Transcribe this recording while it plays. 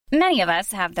Many of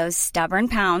us have those stubborn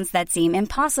pounds that seem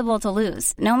impossible to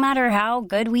lose, no matter how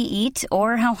good we eat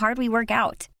or how hard we work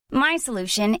out. My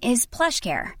solution is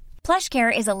PlushCare.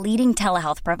 PlushCare is a leading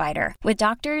telehealth provider with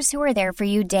doctors who are there for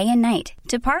you day and night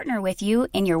to partner with you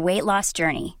in your weight loss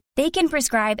journey. They can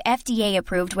prescribe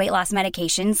FDA-approved weight loss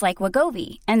medications like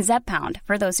Wegovy and Zepbound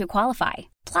for those who qualify.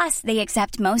 Plus, they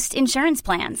accept most insurance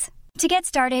plans. To get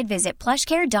started, visit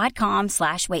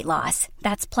plushcare.com/weightloss.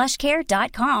 That's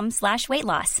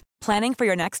plushcare.com/weightloss. Planning for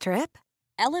your next trip?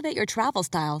 Elevate your travel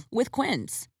style with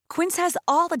Quince. Quince has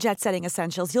all the jet-setting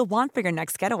essentials you'll want for your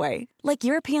next getaway, like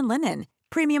European linen,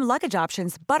 premium luggage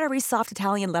options, buttery soft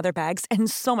Italian leather bags, and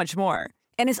so much more.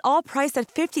 And is all priced at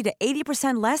 50 to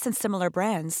 80% less than similar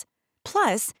brands.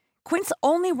 Plus, Quince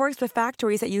only works with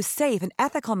factories that use safe and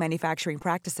ethical manufacturing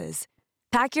practices.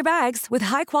 Pack your bags with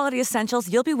high-quality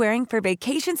essentials you'll be wearing for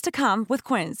vacations to come with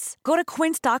Quince. Go to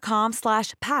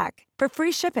quince.com/pack for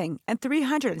free shipping and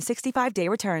 365-day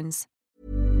returns.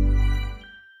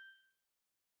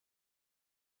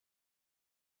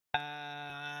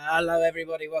 Hello,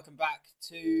 everybody. Welcome back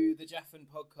to the Jaffin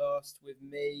podcast with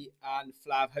me and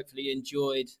Flav. Hopefully you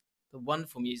enjoyed the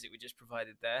wonderful music we just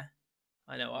provided there.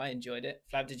 I know I enjoyed it.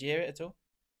 Flav, did you hear it at all?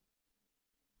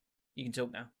 You can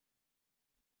talk now.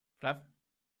 Flav?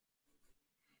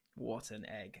 What an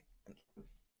egg.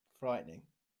 Frightening.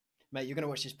 Mate, you're going to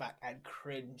watch this back and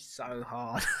cringe so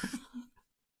hard.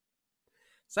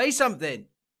 Say something.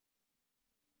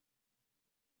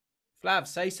 Flav,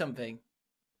 say something.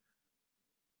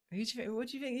 What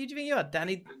do you think you are?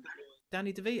 Danny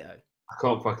DeVito? I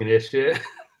can't fucking hear shit.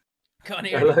 Can't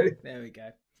hear Hello? me. There we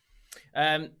go.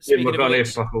 Speaking of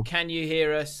which, can you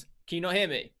hear us? Can you not hear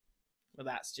me? Well,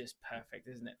 that's just perfect,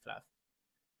 isn't it, Flav?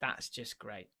 That's just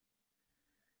great.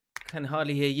 Can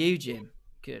hardly hear you, Jim.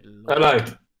 Good Lord. Hello.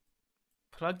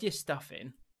 Plug your stuff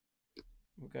in.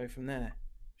 We'll go from there,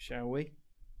 shall we?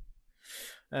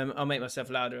 I'll make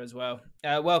myself louder as well.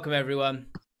 Welcome,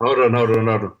 everyone. Hold on.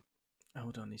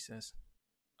 Hold on, he says.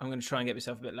 I'm going to try and get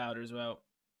myself a bit louder as well.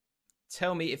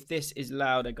 Tell me if this is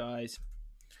louder, guys.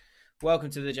 Welcome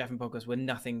to the Jaffin podcast where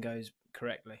nothing goes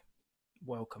correctly.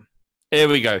 Welcome. Here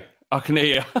we go. I can hear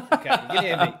you. Okay, you can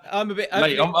hear me.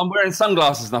 Mate, I'm wearing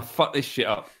sunglasses and I fucked this shit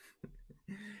up.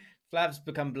 Flav's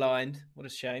become blind. What a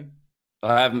shame.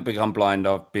 I haven't become blind.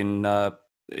 I've been.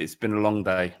 It's been a long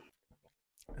day.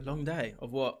 A long day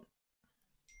of what?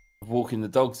 Walking the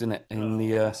dogs, in it.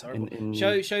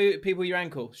 Show people your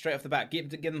ankle straight off the bat. Give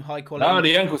them high quality. No,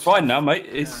 the ankle's fine now, mate.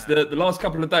 It's the last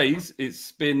couple of days.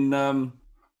 It's been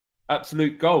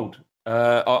absolute gold.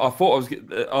 I thought I was.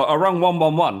 I rang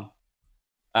 111,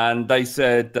 and they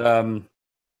said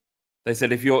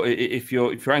if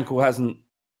your ankle hasn't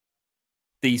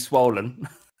de-swollen,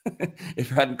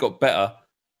 if it hadn't got better,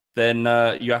 then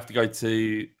you have to go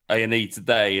to A&E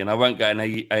today, and I won't go in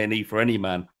A&E for any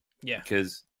man. Yeah,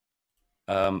 because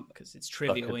it's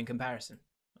trivial in comparison.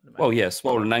 Well, yeah,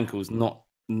 swollen ankles not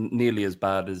nearly as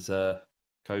bad as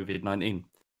COVID-19.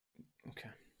 Okay.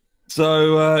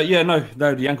 So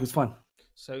the ankle's fine.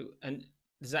 So, and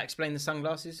does that explain the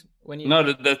sunglasses when you? No,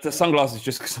 the sunglasses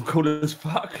just because I'm cool as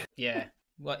fuck. Yeah,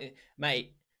 well,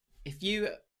 mate, if you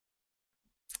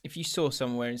saw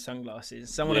someone wearing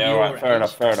sunglasses, someone of your age, fair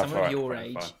enough. Someone of your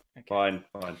age. Fine.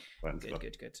 Good.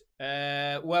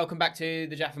 Welcome back to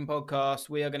the Jaffin podcast.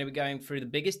 We are going to be going through the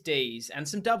biggest D's and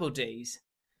some double D's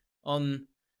on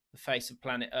the face of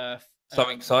planet Earth. So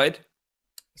excited.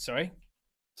 Sorry?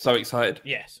 So excited.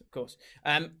 Yes, of course.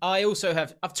 I also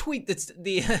I've tweaked I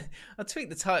tweaked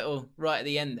the title right at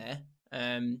the end there.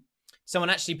 Someone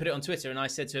actually put it on Twitter and I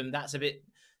said to him, that's a bit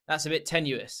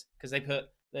tenuous because they put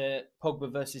the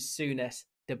Pogba versus Souness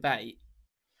debate.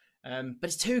 But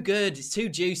it's too good. It's too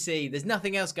juicy. There's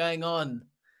nothing else going on.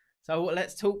 So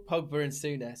let's talk Pogba and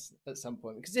Souness at some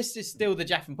point because this is still the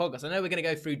Jaffin podcast. I know we're going to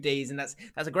go through D's and that's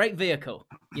a great vehicle.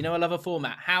 You know, I love a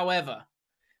format. However,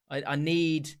 I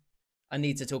need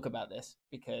to talk about this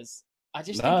because I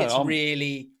just think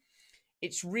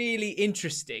it's really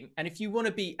interesting. And if you want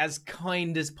to be as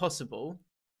kind as possible,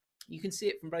 you can see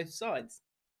it from both sides,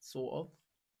 sort of.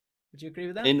 Would you agree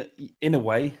with that? In a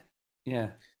way, yeah.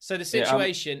 So the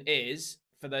situation is,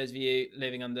 for those of you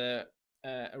living under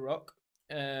a rock,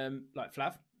 like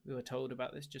Flav, we were told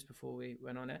about this just before we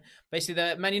went on air. Basically,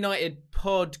 the Man United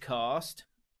podcast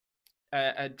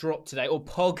dropped today, or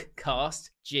Pogcast,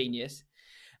 genius,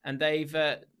 and they've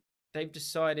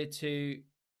decided to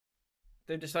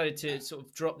sort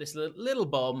of drop this little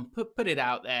bomb, put it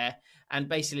out there, and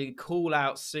basically call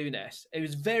out Souness. It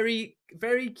was very,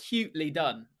 very cutely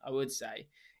done, I would say.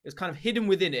 It was kind of hidden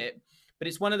within it, but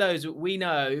it's one of those that we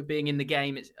know, being in the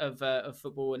game of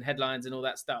football and headlines and all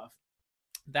that stuff.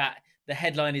 that the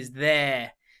headline is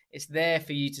there. It's there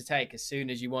for you to take as soon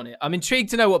as you want it. I'm intrigued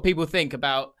to know what people think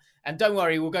about. And don't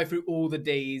worry, we'll go through all the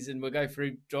Ds and we'll go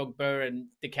through Drogba and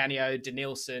Di Canio,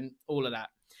 Denilson, all of that.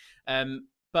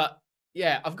 But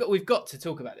yeah, we've got to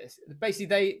talk about this.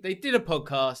 Basically, they did a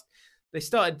podcast. They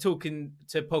started talking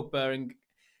to Pogba and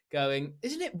going,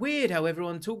 "Isn't it weird how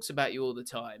everyone talks about you all the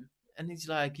time?" And he's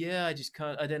like, "Yeah, I just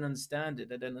can't. I don't understand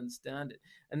it. I don't understand it."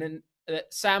 And then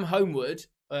Sam Homewood,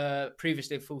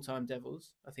 previously of Full-Time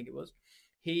Devils, I think it was.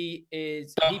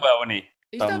 He's done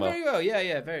very well.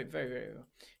 Yeah, very, very, very well.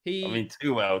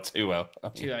 Too well.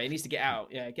 He needs to get out.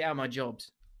 Yeah, get out of my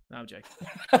jobs. No, I'm joking.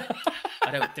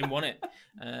 I didn't want it.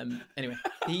 Anyway,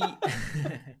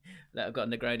 I've got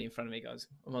a Negroni in front of me, guys.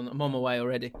 I'm on my way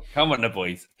already. Come on, the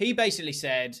boys. He basically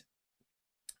said,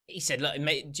 "Look,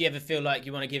 mate, do you ever feel like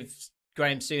you want to give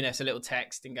Graham Souness a little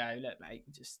text and go, look, mate,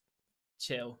 just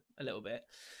chill a little bit?"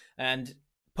 And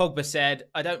Pogba said,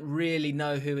 "I don't really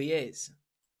know who he is."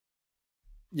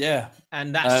 Yeah.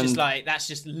 And that's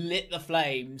just lit the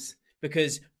flames,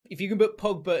 because if you can put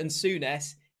Pogba and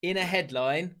Souness in a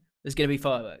headline, there's going to be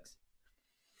fireworks.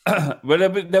 Well,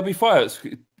 there'll be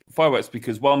fireworks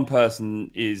because one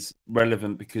person is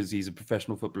relevant because he's a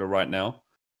professional footballer right now,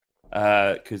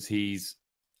 because he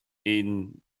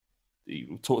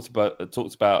talks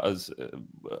about as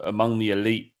among the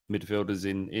elite midfielders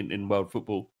in world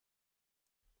football.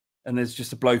 And there's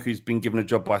just a bloke who's been given a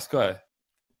job by Sky.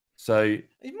 So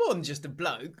he's more than just a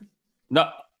bloke. No,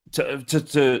 to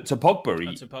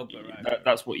Pogba. To Pogba, right?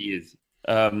 That's what he is.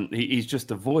 He's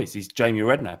just a voice. He's Jamie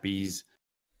Redknapp. He's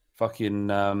fucking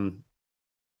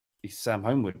he's Sam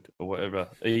Homewood or whatever.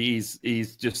 He's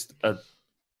just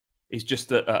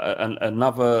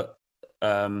another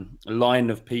line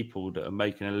of people that are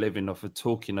making a living off of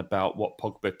talking about what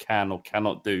Pogba can or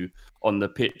cannot do on the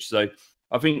pitch. So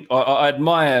I think I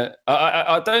admire.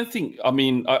 I don't think. I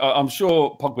mean, I'm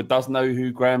sure Pogba does know who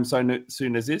Graham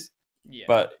Souness is. Yeah.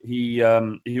 But he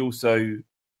also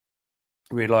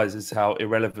realizes how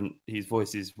irrelevant his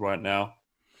voice is right now,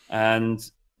 and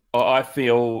I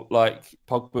feel like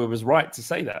Pogba was right to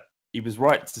say that. He was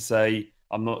right to say,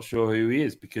 "I'm not sure who he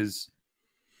is," because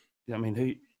I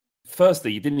mean,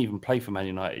 firstly, you didn't even play for Man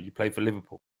United. You played for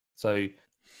Liverpool, so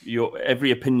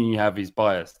every opinion you have is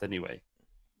biased anyway.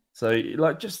 So,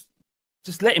 like, just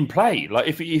let him play. Like,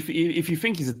 if you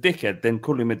think he's a dickhead, then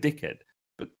call him a dickhead.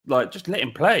 But like, just let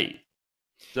him play.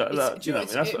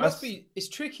 It's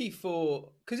tricky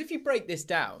because if you break this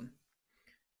down,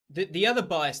 the other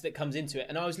bias that comes into it,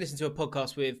 and I was listening to a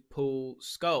podcast with Paul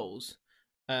Scholes,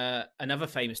 another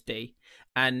famous D,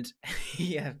 and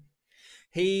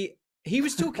he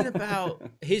was talking about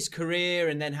his career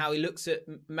and then how he looks at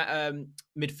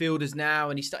midfielders now,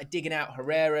 and he started digging out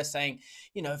Herrera, saying,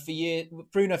 for years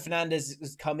Bruno Fernandes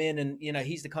has come in, and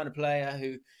he's the kind of player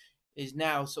who is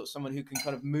now sort of someone who can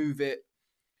kind of move it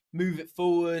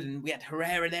forward, and we had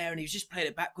Herrera there, and he was just playing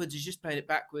it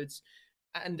backwards.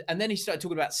 And then he started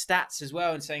talking about stats as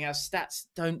well, and saying how stats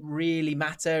don't really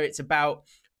matter. It's about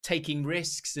taking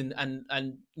risks and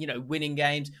winning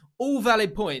games. All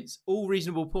valid points, all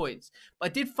reasonable points. But I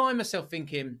did find myself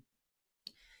thinking,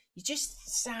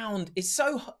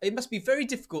 it must be very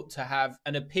difficult to have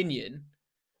an opinion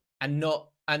and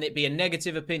it be a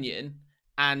negative opinion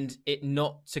and it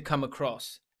not to come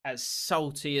across as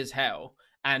salty as hell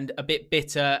and a bit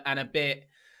bitter and a bit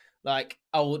like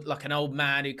an old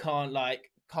man who can't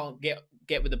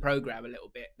get with the program a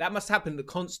little bit. That must happen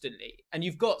constantly. And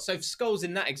you've got, so Scholes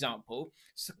in that example,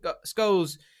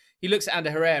 Scholes, he looks at Ander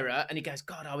Herrera and he goes,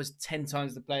 God, I was 10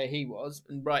 times the player he was,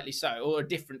 and rightly so, or a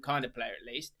different kind of player at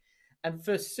least. And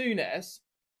for Souness,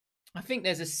 I think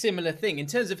there's a similar thing in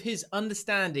terms of his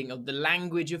understanding of the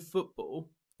language of football.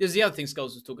 There's the other thing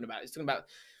Scholes was talking about. He's talking about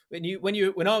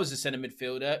when I was a centre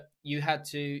midfielder, you had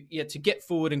to get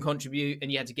forward and contribute,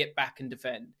 and you had to get back and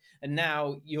defend. And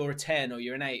now you're a 10 or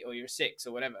you're an 8 or you're a 6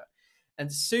 or whatever. And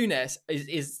Souness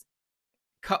is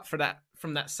cut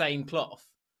from that same cloth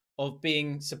of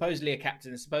being supposedly a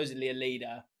captain, supposedly a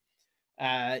leader,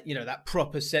 that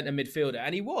proper centre midfielder.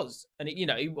 And he was. And,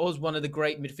 he was one of the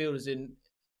great midfielders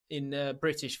in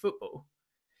British football.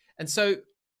 And so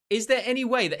is there any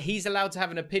way that he's allowed to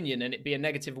have an opinion and it be a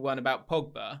negative one about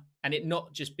Pogba and it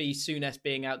not just be Souness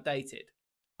being outdated?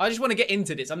 I just want to get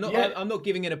into this. I'm not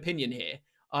giving an opinion here.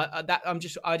 I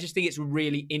just think it's a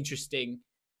really interesting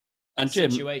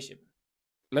situation. Jim,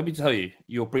 let me tell you,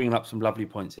 you're bringing up some lovely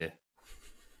points here.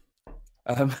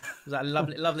 Was that a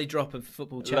lovely drop of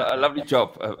football chat? A lovely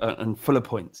drop and full of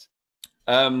points.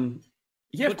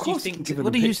 Yeah, of course.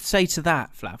 What do you say to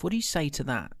that, Flav? What do you say to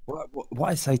that? What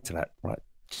I say to that, right,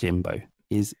 Jimbo,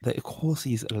 is that, of course,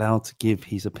 he's allowed to give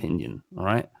his opinion, all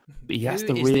right? But he has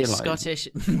to Who realise... is this Scottish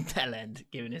bellend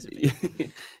giving his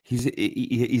opinion?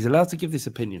 he's allowed to give this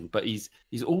opinion, but he's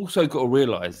also got to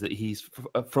realise that he's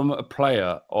from a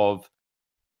player of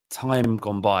time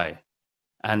gone by,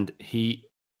 and the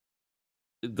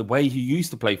way he used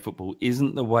to play football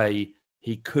isn't the way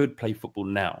he could play football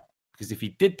now. Because if he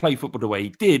did play football the way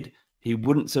he did, he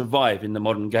wouldn't survive in the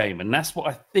modern game. And that's what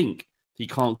I think he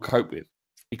can't cope with.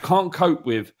 He can't cope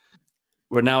with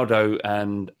Ronaldo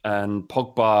and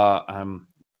Pogba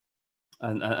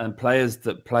and players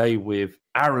that play with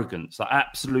arrogance, like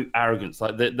absolute arrogance.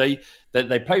 Like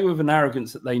they play with an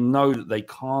arrogance that they know that they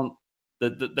can't,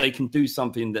 that they can do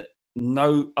something that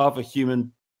no other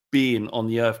human being on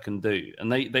the earth can do.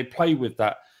 And they play with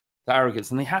that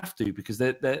arrogance, and they have to, because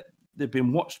they've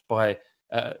been watched by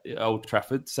Old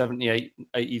Trafford,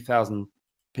 80,000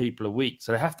 people a week.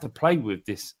 So they have to play with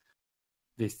this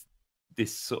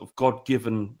sort of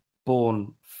God-given,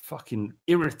 born, fucking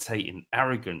irritating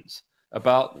arrogance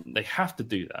about them. They have to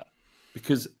do that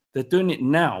because they're doing it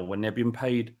now when they're being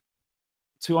paid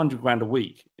 200 grand a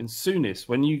week. In Souness,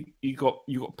 when you got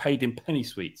paid in penny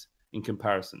sweets in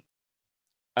comparison.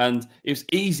 And it's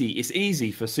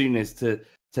easy for Souness to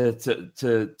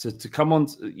come on,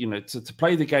 to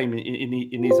play the game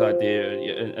in his idea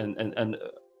and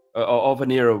of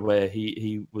an era where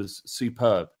he was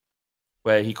superb,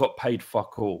 where he got paid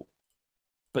fuck all.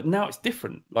 But now it's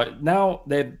different. Like now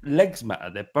their legs matter,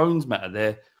 their bones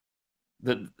matter,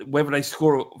 whether they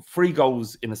score 3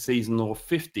 goals in a season or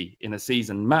 50 in a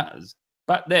season matters.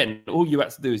 Back then, all you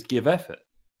had to do is give effort.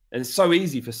 And it's so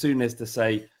easy for Souness to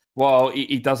say, well,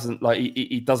 he doesn't bleed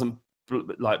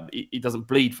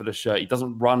for the shirt. He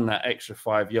doesn't run that extra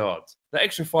 5 yards. That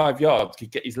extra 5 yards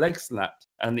could get his legs snapped,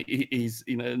 and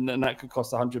and that could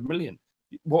cost 100 million.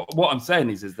 What I'm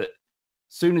saying is that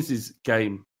Souness's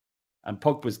game and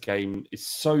Pogba's game is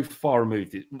so far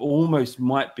removed. It almost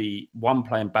might be one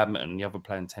playing badminton and the other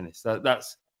playing tennis.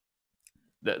 That's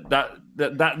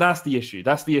the issue.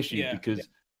 That's the issue, because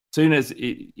Souness,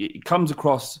 it comes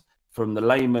across from the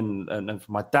layman and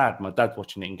from my dad. My dad's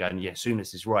watching it and going, "Yeah,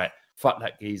 Souness is right. Fuck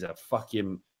that geezer. Fuck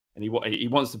him." And he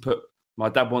wants to put. My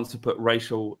dad wants to put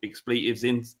racial expletives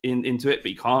into it, but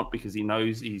he can't because he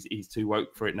knows he's too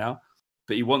woke for it now.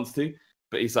 But he wants to.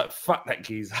 But he's like, "Fuck that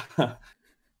geezer." Do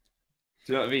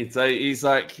you know what I mean? So he's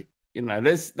like,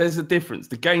 there's a difference.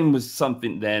 The game was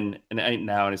something then, and it ain't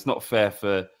now, and it's not fair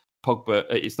for Pogba.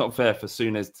 It's not fair for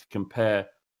Souness to compare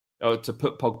or to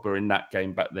put Pogba in that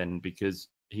game back then, because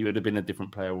he would have been a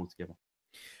different player altogether.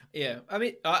 Yeah, I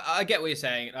mean, I get what you're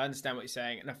saying. I understand what you're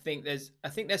saying, and I think there's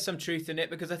some truth in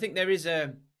it, because I think there is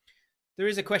a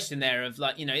question there of,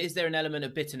 like, is there an element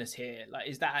of bitterness here? Like,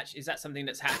 is that something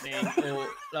that's happening, or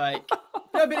like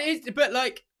no? But it is, but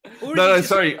like.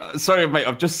 Sorry, mate.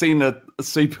 I've just seen a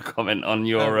super comment on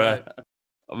your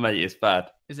mate. It's bad.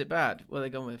 Is it bad? What are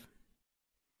they gone with?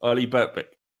 Early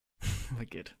Burpick. We're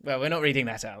good. Well, we're not reading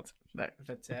that out. But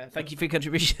thank you for your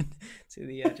contribution to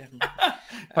the gentleman.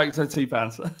 Thanks for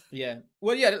 £2. Yeah.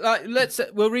 Well, yeah.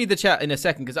 We'll read the chat in a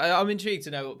second, because I'm intrigued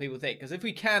to know what people think. Because if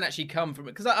we can actually come from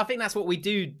it, because I think that's what we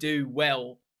do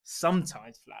well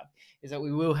sometimes, Flav, is that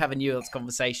we will have a nuanced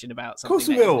conversation about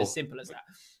something that isn't as simple as that.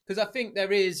 Because I think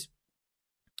there's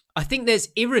I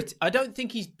don't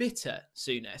think he's bitter,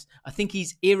 Souness. I think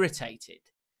he's irritated.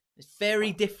 It's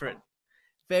very different.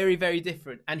 Very, very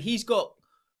different. And he's got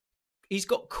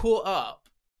caught up,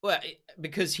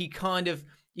 because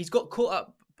he's got caught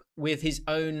up with his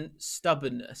own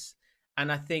stubbornness. And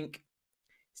I think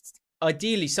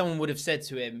ideally someone would have said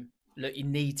to him, look, you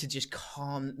need to just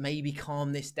calm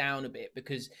this down a bit,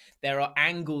 because there are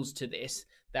angles to this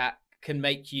that can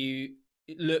make you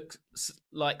look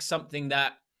like something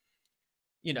that,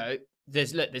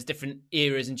 there's different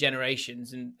eras and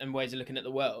generations and ways of looking at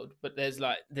the world, but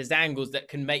there's angles that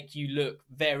can make you look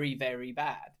very, very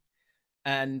bad.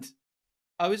 And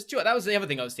that was the other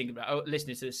thing I was thinking about,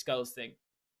 listening to the Skulls thing.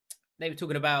 They were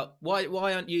talking about why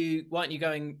aren't you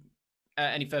going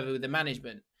any further with the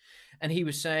management? And he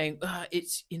was saying,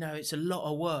 it's a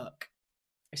lot of work.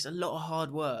 It's a lot of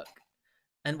hard work.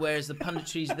 And whereas the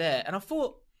punditry's there. And I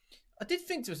did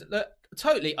think to myself, look,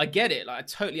 totally, I get it. Like, I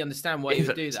totally understand why you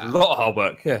would do that. It's a lot of hard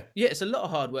work, yeah. Yeah, it's a lot of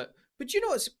hard work. But you know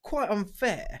what's quite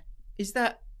unfair is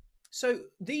that, so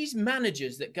these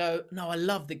managers that go, no, I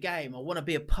love the game, I want to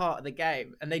be a part of the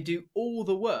game, and they do all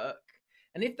the work,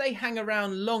 and if they hang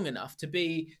around long enough to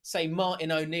be, say,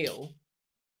 Martin O'Neill,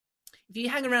 if you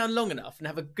hang around long enough and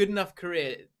have a good enough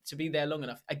career to be there long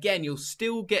enough, again, you'll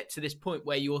still get to this point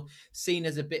where you're seen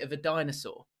as a bit of a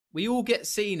dinosaur. We all get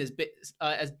seen as bits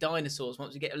as dinosaurs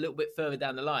once we get a little bit further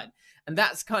down the line, and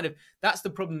that's the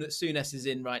problem that Souness is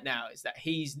in right now. Is that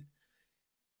he's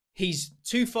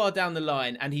too far down the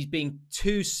line, and he's being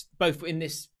too both in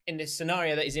this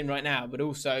scenario that he's in right now, but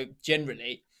also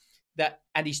generally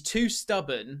and he's too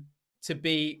stubborn to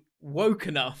be woke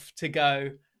enough to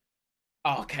go,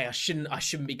 oh, okay, I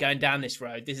shouldn't be going down this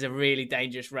road. This is a really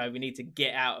dangerous road. We need to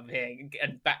get out of here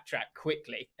and backtrack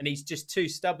quickly. And he's just too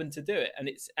stubborn to do it.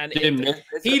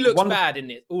 He looks bad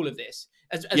in all of this.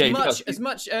 As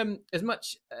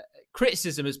much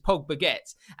criticism as Pogba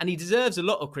gets, and he deserves a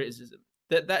lot of criticism.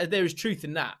 That there is truth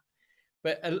in that.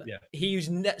 But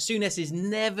Souness is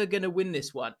never going to win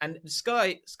this one. And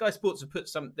Sky Sports have put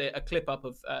a clip up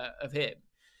of him.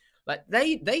 Like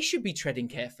they should be treading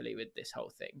carefully with this whole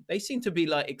thing. They seem to be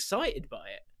like excited by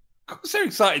it. Of course they're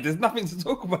excited. There's nothing to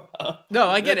talk about. No,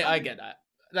 I get it. I get that.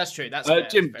 That's true. That's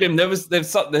Jim.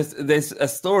 There's a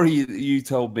story you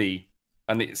told me,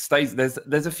 and it stays.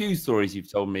 There's a few stories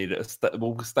you've told me that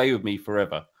will stay with me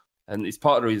forever, and it's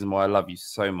part of the reason why I love you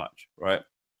so much. Right?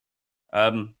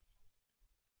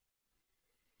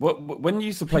 When you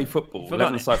used to play football,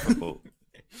 11-a-side football.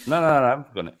 No, I haven't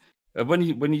forgotten it. When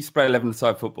you used to play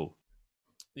 11-a-side football,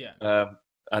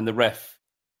 and the ref,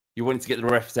 you wanted to get the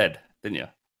ref's head, didn't you?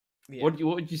 Yeah. What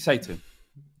did you say to him?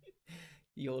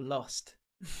 You're lost.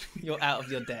 You're out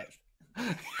of your depth.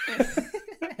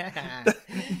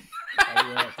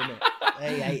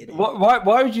 They hated it.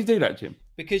 Why would you do that, Jim?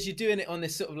 Because you're doing it on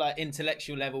this sort of like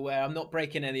intellectual level where I'm not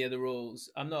breaking any of the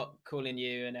rules. I'm not calling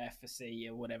you an F, a C,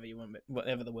 or whatever you want,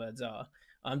 whatever the words are.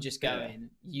 I'm just going,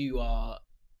 you are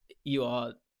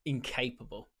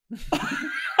incapable.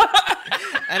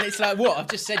 And it's like, what? I've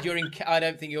just said I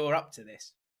don't think you're up to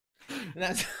this. And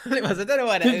that's what it was. I don't know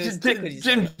why that was.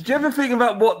 Jim, do you ever think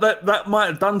about what that might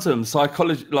have done to him on a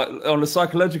psychological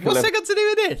level? What's it got to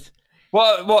do with this?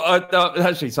 Well,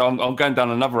 actually, so I'm going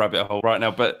down another rabbit hole right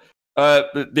now. But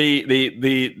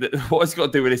the what it's got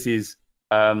to do with this is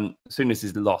Souness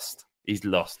is lost. He's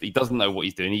lost. He doesn't know what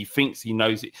he's doing. He thinks he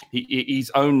knows it.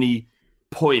 His only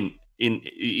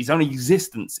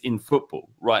existence in football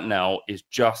right now is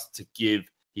just to give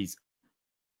his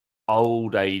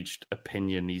old-aged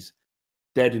opinion. He's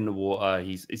dead in the water.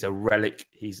 He's a relic.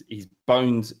 He's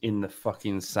bones in the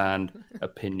fucking sand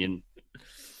opinion,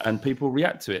 and people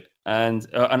react to it. And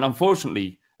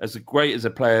unfortunately, as great as a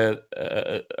player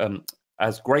that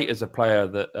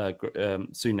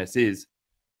Souness is,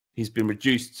 he's been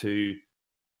reduced to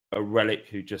a relic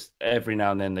who just every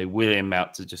now and then they wheel him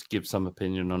out to just give some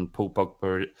opinion on Paul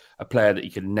Pogba, a player that he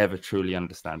could never truly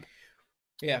understand.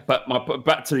 Yeah. But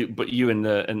you and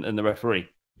the referee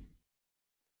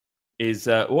is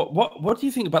what do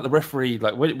you think about the referee?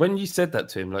 Like when you said that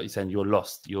to him, like you're saying you're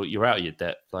lost, you're out of your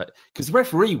depth, like because the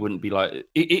referee wouldn't be like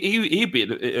he'd be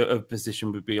in a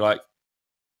position would be like,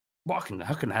 well,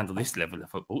 I can handle this level of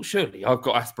football. Surely I've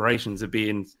got aspirations of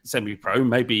being semi-pro,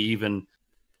 maybe even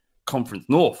Conference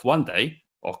North one day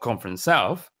or Conference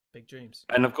South. Big dreams.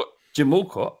 And I've got Jim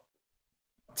Walcott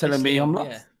telling me I'm lost.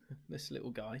 Yeah, this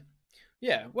little guy.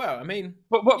 Yeah, well, I mean,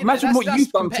 but imagine what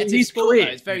you've done to his career.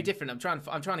 It's very different. I'm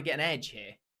trying to get an edge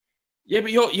here. Yeah, but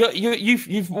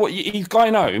he's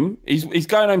going home. He's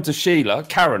going home to Sheila,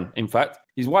 Karen. In fact,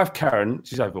 his wife Karen.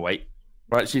 She's overweight,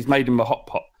 right? She's made him a hot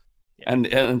pot,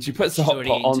 and she puts the hot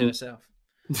pot on herself.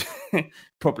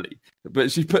 Probably,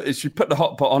 but she put the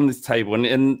hot pot on this table,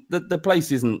 and the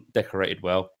place isn't decorated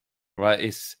well, right?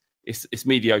 It's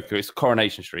mediocre. It's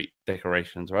Coronation Street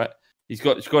decorations, right? He's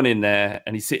gone in there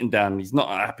and he's sitting down. And he's not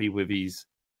happy with his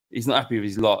lot. He's not happy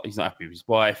with his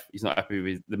wife. He's not happy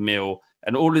with the meal,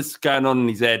 and all that's going on in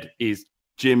his head is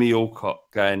Jimmy Alcott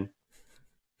going,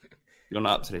 "You're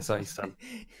not up to this, are you, son?"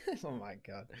 Oh my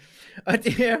god!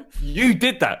 You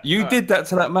did that. You did that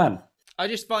to that man. I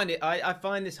just find it. I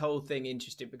find this whole thing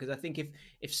interesting because I think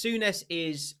if Souness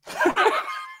is.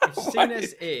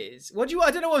 What do you? I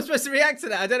don't know what I'm supposed to react to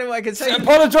that. I don't know what I can say.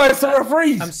 Apologise to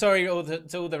referees. I'm sorry to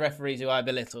all the referees who I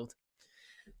belittled.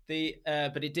 But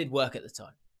it did work at the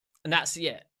time, and that's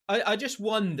I just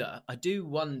wonder. I do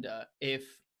wonder if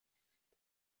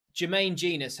Jermaine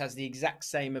Genius has the exact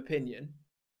same opinion.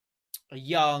 A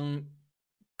young,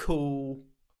 cool.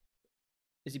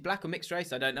 Is he black or mixed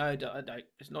race? I don't know. I don't.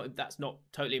 It's not. That's not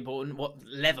totally important. What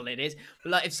level it is,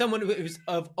 but like if someone who's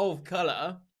of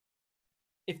color.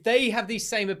 If they have these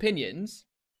same opinions,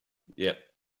 this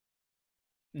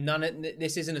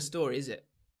isn't a story, is it?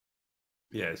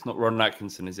 Yeah, it's not Ron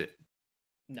Atkinson, is it?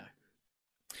 No.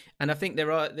 And I think there,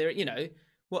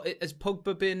 what has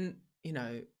Pogba been,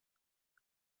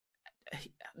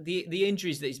 the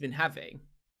injuries that he's been having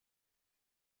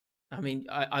I mean,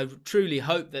 I truly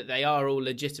hope that they are all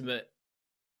legitimate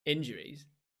injuries.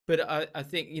 But I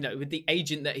think, with the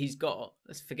agent that he's got,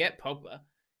 let's forget Pogba,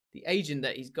 the agent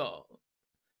that he's got,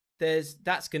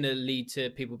 that's going to lead to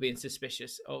people being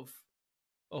suspicious of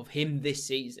him this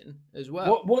season as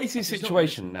well. What is his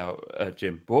situation now,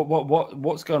 Jim?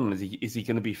 What's going on? Is he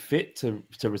going to be fit to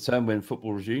return when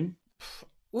football resume?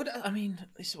 This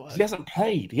is what he hasn't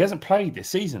played. He hasn't played this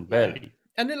season, barely.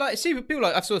 And then, people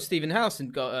I saw Stephen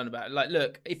Howson got on about it. Like,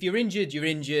 look, if you're injured, you're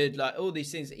injured. Like all these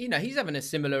things, he's having a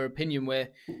similar opinion where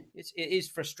it is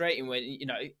frustrating when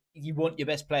you want your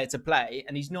best player to play,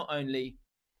 and he's not only.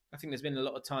 I think there's been a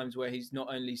lot of times where he's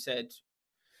not only said,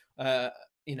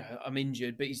 I'm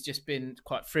injured, but he's just been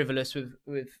quite frivolous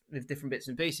with different bits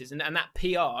and pieces, and that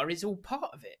PR is all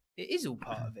part of it. It is all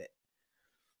part of it.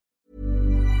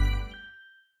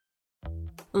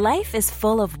 Life is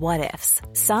full of what-ifs.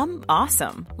 Some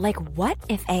awesome, like what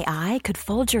if AI could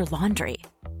fold your laundry?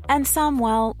 And some,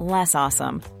 well, less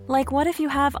awesome, like what if you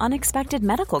have unexpected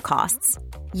medical costs?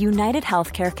 United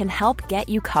Healthcare can help get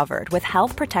you covered with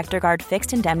Health Protector Guard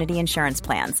fixed indemnity insurance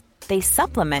plans. They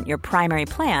supplement your primary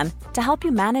plan to help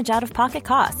you manage out-of-pocket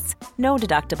costs. No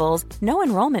deductibles, no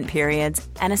enrollment periods,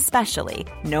 and especially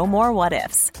no more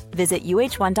what-ifs. Visit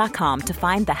uh1.com to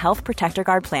find the Health Protector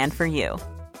Guard plan for you.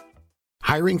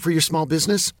 Hiring for your small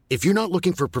business? If you're not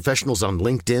looking for professionals on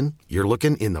LinkedIn, you're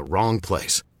looking in the wrong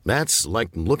place. That's like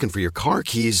looking for your car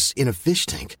keys in a fish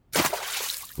tank.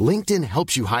 LinkedIn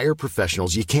helps you hire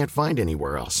professionals you can't find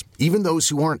anywhere else, even those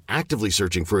who aren't actively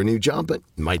searching for a new job but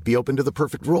might be open to the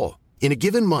perfect role. In a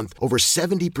given month, over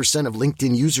 70% of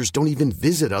LinkedIn users don't even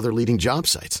visit other leading job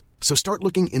sites. So start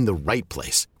looking in the right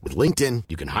place. With LinkedIn,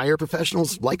 you can hire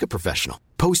professionals like a professional.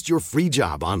 Post your free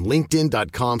job on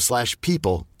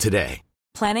linkedin.com/people today.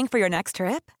 Planning for your next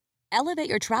trip? Elevate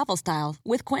your travel style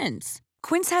with Quince.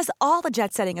 Quince has all the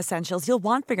jet-setting essentials you'll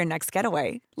want for your next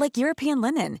getaway, like European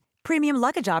linen, premium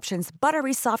luggage options,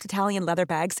 buttery soft Italian leather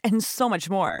bags, and so much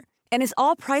more. And is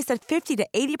all priced at 50 to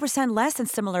 80% less than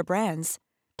similar brands.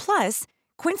 Plus,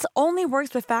 Quince only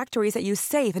works with factories that use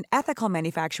safe and ethical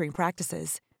manufacturing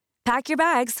practices. Pack your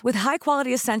bags with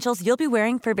high-quality essentials you'll be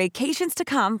wearing for vacations to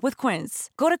come with Quince.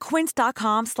 Go to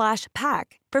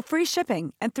quince.com/pack for free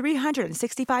shipping and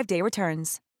 365-day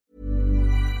returns.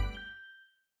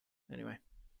 Anyway,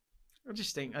 I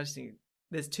just think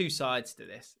there's two sides to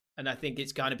this, and I think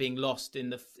it's kind of being lost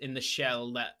in the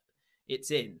shell that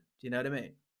it's in. Do you know what I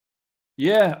mean?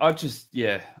 Yeah, I just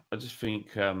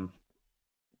think.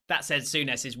 That said,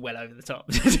 Souness is well over the top,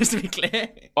 just to be clear.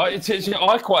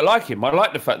 I quite like him. I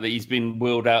like the fact that he's been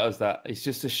wheeled out as that. It's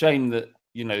just a shame that,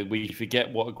 we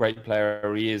forget what a great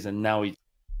player he is, and now he's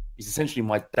essentially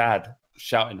my dad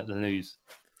shouting at the news.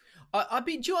 Do you know what I'd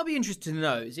be interested to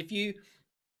know is if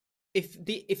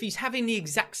he's having the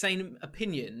exact same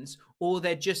opinions, or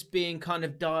they're just being kind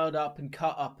of dialed up and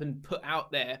cut up and put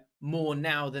out there more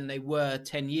now than they were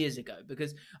 10 years ago.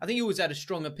 Because I think he always had a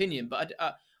strong opinion, but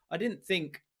I didn't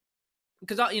think...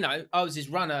 Because I was his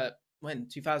runner when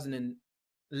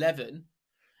 2011,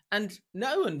 and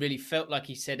no one really felt like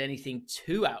he said anything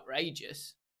too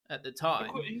outrageous at the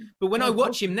time. But when I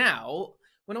watch him now,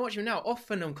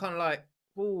 often I'm kind of like,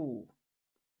 oh,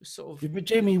 sort of. But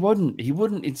Jamie, he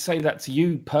wouldn't say that to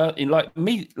you, like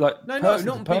me, like no,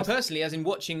 not me personally, as in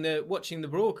watching the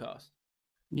broadcast.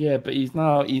 Yeah, but he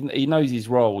knows his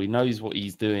role. He knows what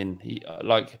he's doing. He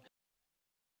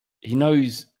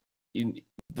knows.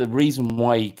 The reason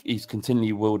why he's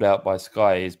continually wheeled out by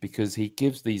Sky is because he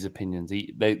gives these opinions.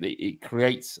 It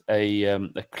creates a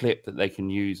clip that they can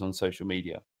use on social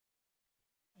media.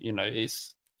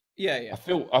 It's yeah.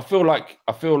 I feel like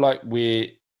we're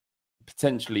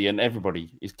potentially, and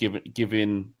everybody is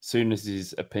giving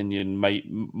Souness's opinion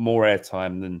more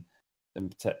airtime than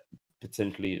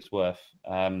potentially it's worth.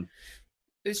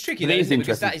 It's tricky, though, isn't it?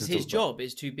 Because that is his job,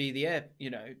 is to be to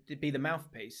be the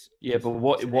mouthpiece. Yeah, but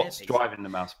what's driving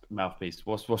the mouthpiece?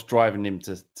 What's driving him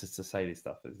to say this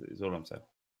stuff? Is all I'm saying.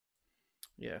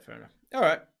 Yeah, fair enough. All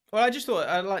right. Well, I just thought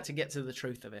I'd like to get to the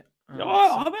truth of it.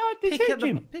 I did too,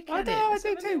 Jim. I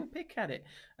did too. Pick at it.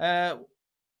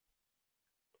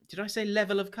 Did I say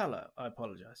level of colour? I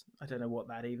apologise. I don't know what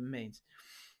that even means.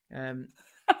 I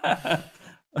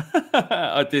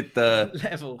did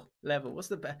level. What's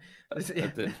the best? That's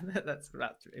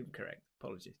incorrect.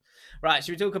 Apologies. Right,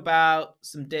 should we talk about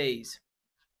some D's?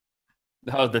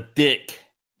 Oh, the dick.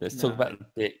 Let's talk about the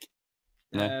dick.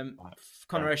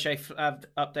 Conor O'Shea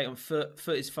update on foot.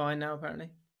 Foot is fine now, apparently.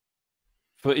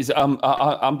 Foot is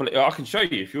unbelievable. I can show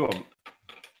you if you want.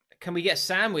 Can we get a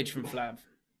sandwich from Flav?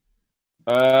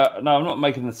 No, I'm not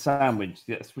making the sandwich.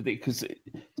 That's ridiculous.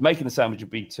 Making the sandwich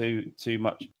would be too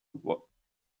much. What?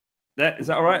 Is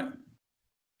that all right?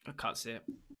 I can't see it.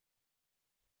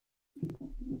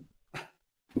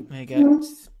 There you go.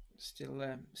 Still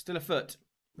a foot.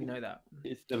 We know that.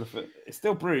 It's still a foot. It's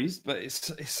still bruised, but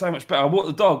it's so much better. I walked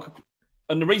the dog,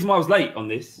 and the reason why I was late on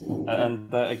this,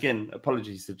 and again,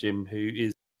 apologies to Jim, who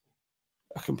is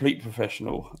a complete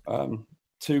professional.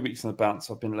 2 weeks in the bounce,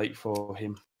 I've been late for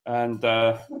him, and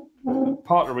part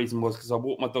of the reason was because I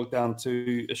walked my dog down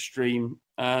to a stream,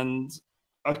 and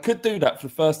I could do that for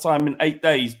the first time in 8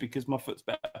 days because my foot's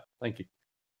better. Thank you.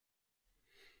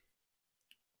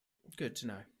 Good to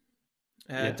know.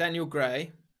 Daniel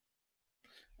Gray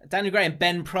and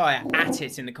Ben Pryor at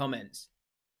it in the comments.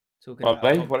 Talking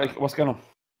about what's going on?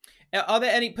 Are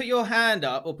there any? Put your hand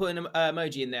up or put an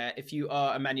emoji in there if you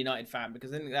are a Man United fan,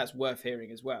 because I think that's worth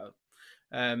hearing as well.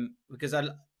 Because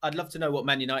I'd love to know what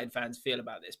Man United fans feel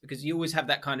about this, because you always have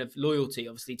that kind of loyalty,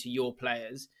 obviously, to your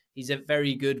players. He's a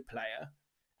very good player,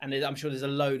 and I'm sure there's a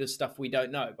load of stuff we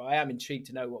don't know. But I am intrigued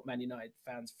to know what Man United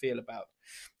fans feel about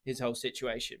his whole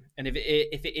situation, and if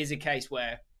it is a case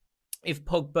where if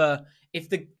Pogba,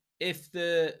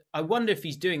 I wonder if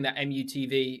he's doing that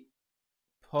MUTV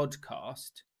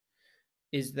podcast.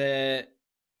 Does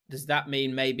that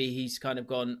mean maybe he's kind of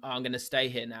gone, I'm going to stay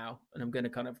here now and I'm going to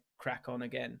kind of crack on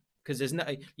again? Because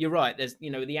you're right. There's,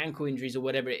 the ankle injuries or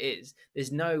whatever it is,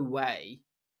 there's no way,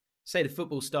 say the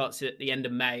football starts at the end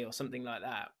of May or something like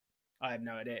that. I have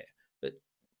no idea, but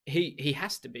he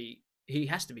has to be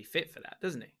fit for that,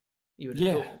 doesn't he? You would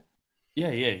have thought.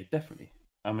 Yeah, definitely.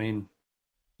 I mean,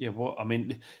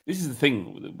 this is the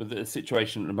thing with the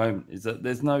situation at the moment, is that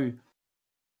there's no,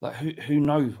 like, who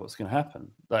knows what's going to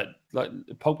happen? Like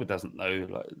Pogba doesn't know.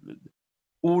 Like,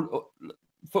 all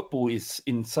football is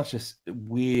in such a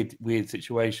weird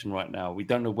situation right now. We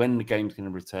don't know when the game's going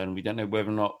to return. We don't know whether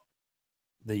or not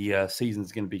the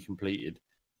season's going to be completed.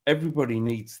 Everybody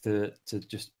needs to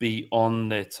just be on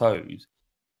their toes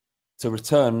to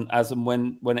return as and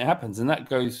when it happens, and that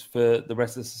goes for the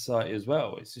rest of society as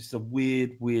well. It's just a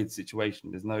weird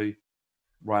situation. There's no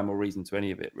rhyme or reason to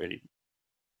any of it, really.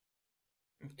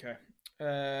 Okay.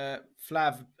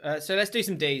 Flav. So let's do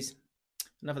some Ds.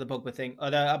 Enough of the Pogba thing.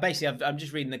 Although I'm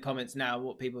just reading the comments now,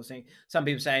 what people are saying. Some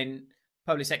people saying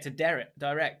public sector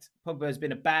direct. Pogba has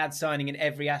been a bad signing in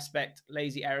every aspect.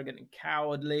 Lazy, arrogant and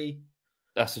cowardly.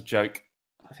 That's a joke.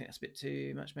 I think that's a bit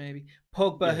too much, maybe.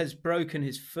 Pogba has broken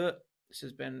his foot. This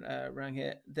has been rang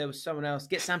here. There was someone else.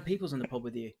 Get Sam Peoples on the pod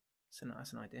with you.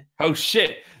 That's an idea. Oh,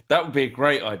 shit. That would be a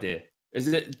great idea.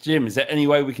 Jim, is there any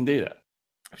way we can do that?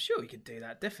 I'm sure we could do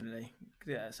that, definitely.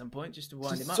 Yeah, at some point, just to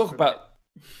wind him up. Talk about,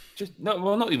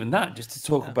 not even that. Just to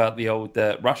talk about the old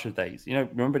Russia days.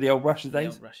 Remember the old Russia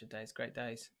days? The old Russia days, great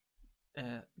days.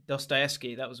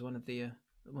 Dostoevsky, that was one of the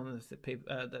people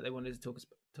that they wanted to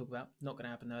talk about. Not going to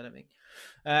happen, though, I don't think.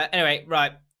 Anyway,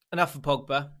 right, enough of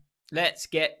Pogba. Let's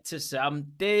get to some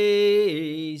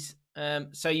Ds.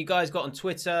 So you guys got on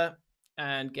Twitter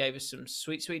and gave us some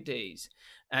sweet Ds.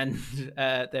 And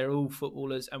they're all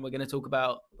footballers, and we're going to talk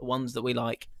about the ones that we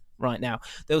like right now.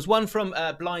 There was one from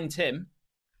Blind Tim,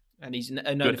 and he's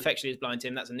known affectionately as Blind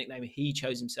Tim. That's a nickname he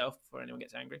chose himself before anyone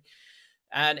gets angry.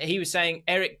 And he was saying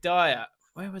Eric Dyer.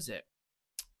 Where was it?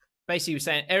 Basically, he was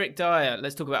saying Eric Dyer.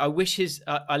 Let's talk about.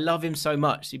 I love him so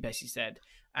much. He basically said,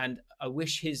 and I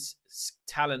wish his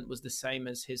talent was the same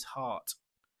as his heart.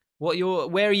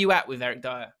 Where are you at with Eric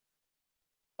Dyer?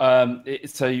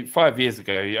 So 5 years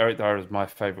ago, Eric Dyer was my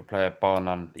favourite player, bar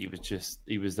none. He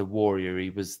was the warrior. He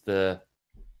was the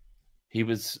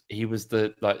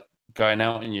like going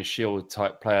out in your shield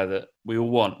type player that we all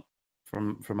want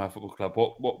from our football club.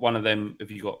 What one of them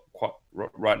have you got quite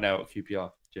right now at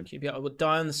QPR, Jim? QPR would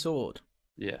die on the sword.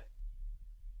 Yeah.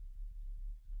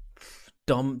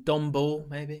 Dom Ball,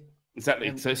 maybe.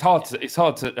 Exactly. So it's hard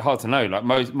to know. Like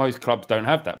most clubs don't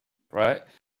have that, right?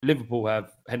 Liverpool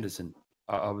have Henderson,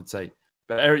 I would say,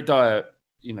 but Eric Dyer,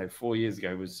 4 years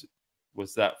ago was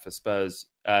that for Spurs,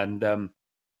 and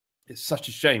it's such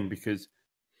a shame because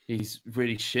he's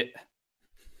really shit.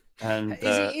 And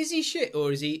is he shit,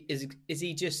 or is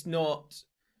he just not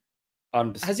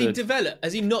understood? Has he developed?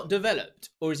 Has he not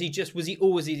developed, or was he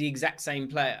always the exact same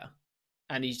player,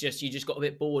 and you just got a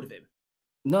bit bored of him?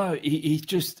 No, we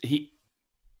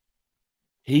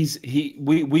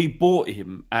bought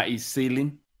him at his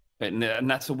ceiling. And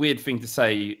that's a weird thing to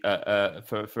say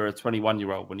for a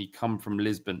 21-year-old when he come from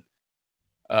Lisbon.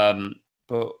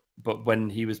 But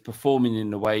when he was performing in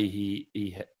the way he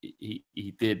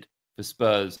did for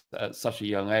Spurs at such a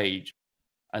young age,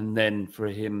 and then for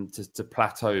him to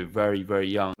plateau very, very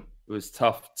young, it was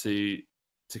tough to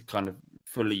kind of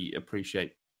fully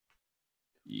appreciate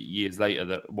years later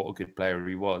that what a good player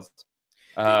he was.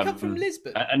 Did he come from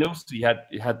Lisbon? And also he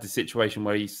had the situation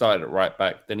where he started at right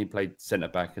back, then he played centre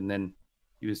back, and then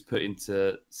he was put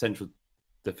into central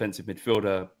defensive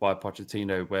midfielder by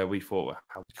Pochettino, where we thought, well,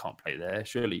 how he can't play there,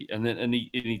 surely. And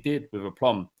he did with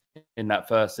aplomb in that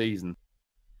first season.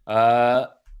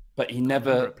 But he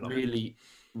never really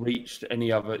reached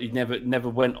any other. He never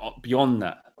went beyond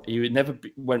that. He never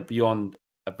went beyond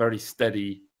a very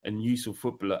steady and useful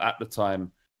footballer at the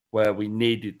time, where we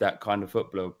needed that kind of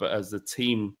footballer. But as the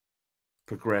team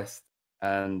progressed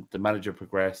and the manager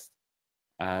progressed,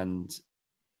 and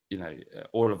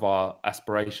all of our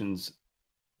aspirations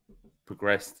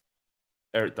progressed,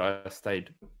 Eric Dyer stayed,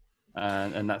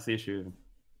 and that's the issue.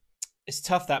 It's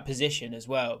tough, that position as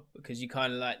well, because you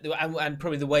kind of like, and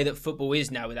probably the way that football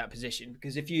is now with that position.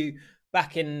 Because if you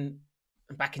back in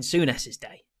Souness's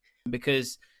day,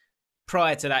 because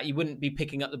prior to that, you wouldn't be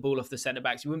picking up the ball off the centre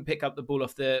backs, you wouldn't pick up the ball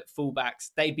off the full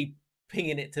backs. They'd be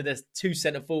pinging it to the two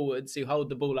centre forwards who hold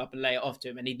the ball up and lay it off to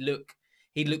him, and he'd look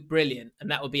brilliant,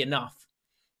 and that would be enough.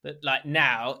 But like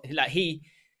now, like he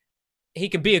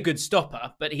can be a good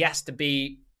stopper, but he has to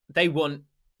be.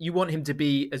 You want him to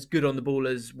be as good on the ball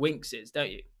as Winks is,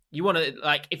 don't you? You want to,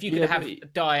 like, if you could have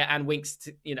Dyer and Winks,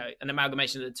 an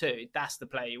amalgamation of the two, that's the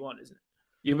player you want, isn't it?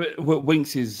 Yeah, but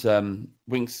Winks is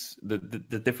Winks. The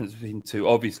difference between the two,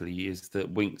 obviously, is that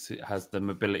Winks has the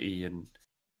mobility and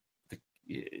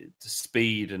the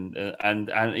speed, and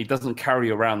he doesn't carry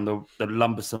around the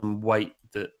lumbersome weight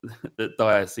that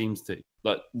Dyer seems to.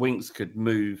 Like, Winks could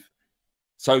move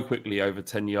so quickly over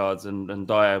 10 yards, and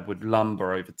Dyer would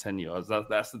lumber over 10 yards.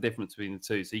 That's the difference between the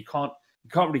two. So you can't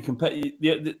really compare.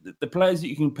 The players that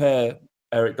you compare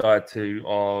Eric Dyer to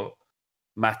are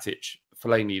Matic,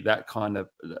 Fellaini, that kind of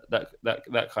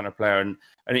player. And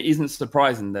it isn't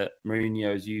surprising that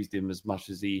Mourinho has used him as much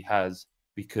as he has,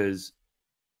 because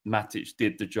Matic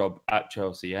did the job at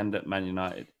Chelsea and at Man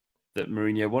United that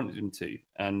Mourinho wanted him to,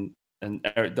 and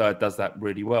Eric Dyer does that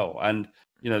really well. And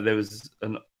there was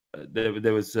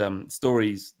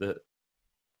stories that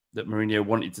Mourinho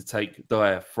wanted to take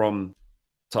Dyer from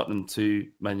Tottenham to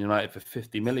Man United for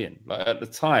 50 million. Like, at the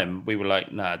time, we were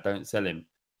like, nah, don't sell him.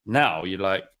 Now you're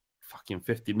like, fucking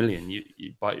 50 million, you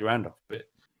bite your hand off. But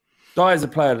Dyer's a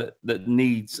player that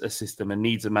needs a system and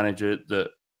needs a manager that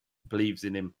believes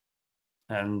in him.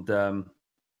 And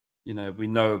we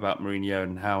know about Mourinho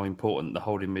and how important the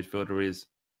holding midfielder is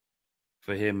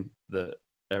for him, that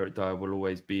Eric Dyer will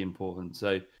always be important.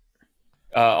 So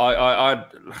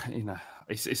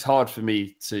it's hard for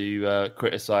me to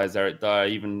criticize Eric Dyer,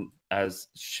 even as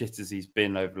shit as he's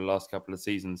been over the last couple of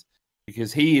seasons,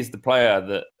 because he is the player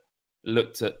that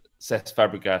looked at Cesc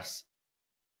Fabregas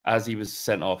as he was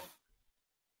sent off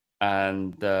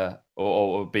and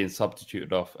or being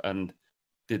substituted off, and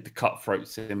did the cutthroat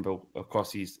symbol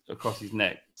across his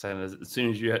neck, saying, as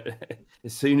soon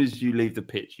as you leave the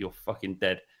pitch, you're fucking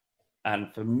dead.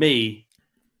 And for me,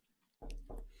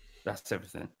 that's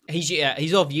everything.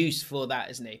 He's of use for that,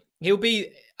 isn't he? He'll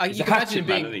be. You can imagine him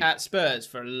being at Spurs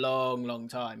for a long, long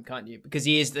time, can't you? Because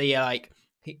he is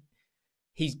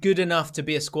he's good enough to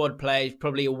be a squad player. He's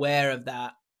probably aware of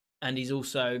that, and he's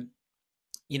also,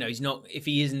 he's not. If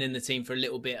he isn't in the team for a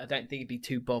little bit, I don't think he'd be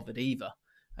too bothered either.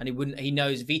 And he wouldn't. He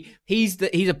knows if he's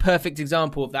a perfect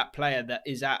example of that player that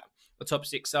is at a top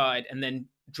six side and then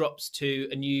drops to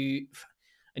a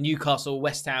Newcastle,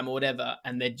 West Ham, or whatever,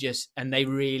 and they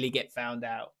really get found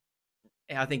out.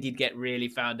 I think he'd get really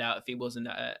found out if he wasn't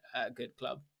at a good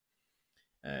club.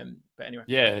 But anyway,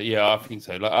 yeah, I think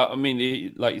so.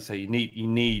 Like you say,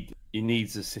 he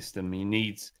needs a system. He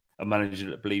needs a manager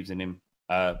that believes in him.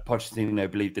 Pochettino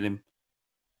believed in him,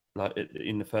 like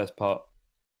in the first part.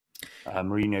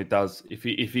 Mourinho does. If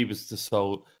he was to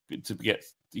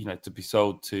be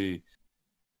sold to.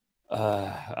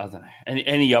 I don't know,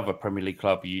 any other Premier League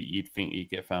club, you'd think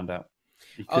you'd get found out.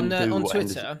 On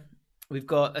Twitter, we've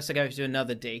got, let's go to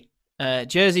another D.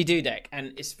 Jersey Dudek,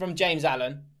 and it's from James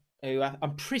Allen, who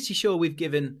I'm pretty sure we've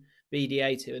given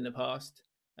BDA to in the past.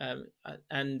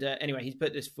 Anyway, he's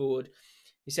put this forward.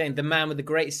 He's saying the man with the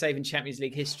greatest save in Champions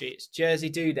League history. It's Jersey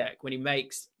Dudek when he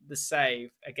makes the save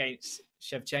against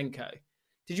Shevchenko.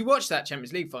 Did you watch that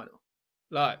Champions League final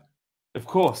live? Of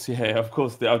course, yeah, of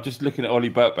course. I was just looking at Ollie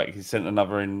Burkbeck. He sent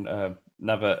another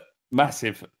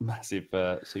massive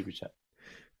super chat.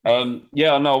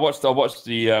 Yeah, no, I watched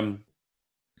the.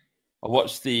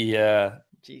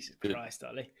 Jesus Christ,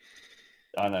 Ollie.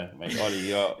 I know, mate.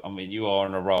 Ollie, you are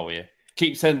on a roll here.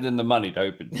 Keep sending the money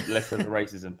though, but less of the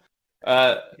racism.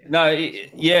 I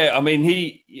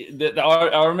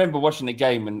remember watching the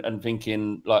game and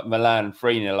thinking, like, Milan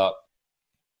 3-0 up.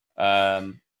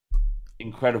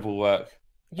 Incredible work.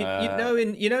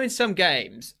 In some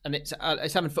games, and it's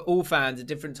happened for all fans at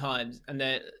different times,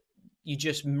 and you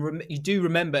do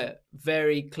remember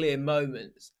very clear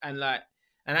moments, and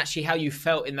actually how you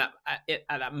felt in that at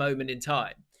that moment in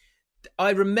time.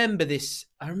 I remember this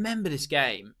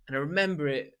game, and I remember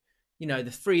it. The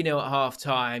 3-0 at half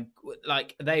time,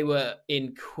 like they were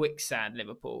in quicksand,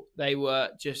 Liverpool. They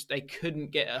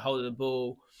couldn't get a hold of the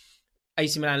ball.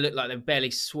 AC Milan looked like they were barely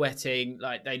sweating.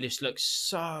 Like they just looked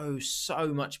so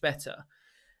much better.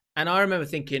 And I remember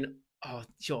thinking, oh,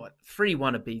 sure,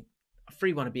 3-1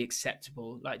 would be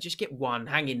acceptable. Like just get one,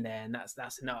 hang in there, and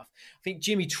that's enough. I think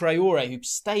Jimmy Traore, who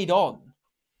stayed on,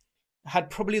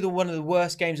 had probably one of the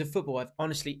worst games of football I've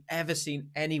honestly ever seen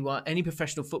any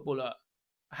professional footballer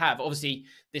have. Obviously,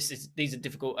 these are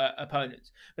difficult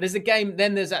opponents. But as the game,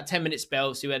 then there's that 10-minute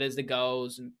spell, so there's the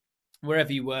goals, and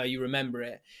wherever you were, you remember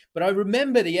it. But I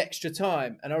remember the extra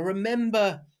time, and I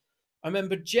remember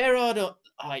Gerrard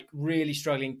like really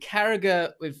struggling,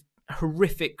 Carragher with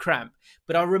horrific cramp.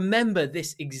 But I remember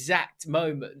this exact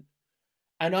moment,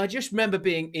 and I just remember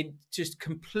being in just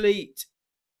complete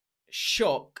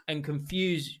shock and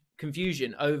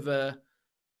confusion over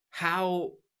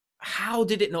how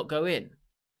did it not go in?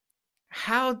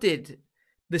 How did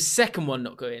the second one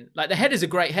not go in? Like the header's a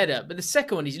great header, but the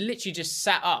second one, he's literally just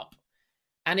sat up,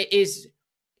 and it is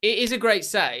a great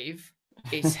save.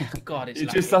 It's God, it's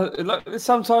just like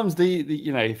sometimes the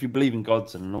if you believe in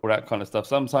gods and all that kind of stuff,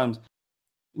 sometimes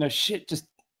shit just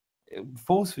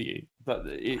falls for you. But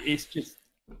it's just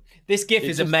this gif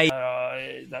is amazing.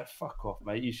 Fuck off,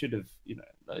 mate. You should have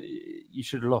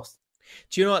lost.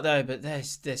 Do you know what though? But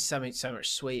there's something so much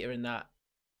sweeter in that.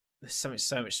 There's something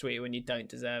so much sweeter when you don't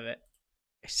deserve it.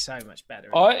 It's so much better.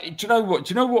 Do you know what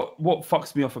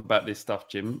fucks me off about this stuff,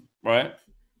 Jim? Right?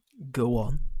 Go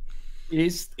on.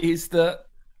 Is that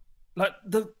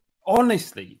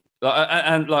honestly,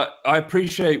 I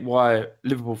appreciate why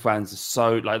Liverpool fans are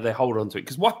so they hold on to it,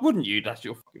 because why wouldn't you? That's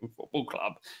your fucking football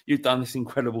club. You've done this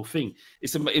incredible thing.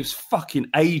 It was fucking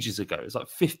ages ago. It's like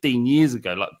 15 years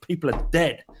ago. Like people are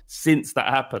dead since that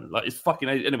happened. Like it's fucking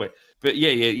anyway. But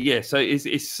yeah. So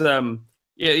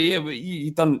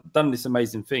you've done this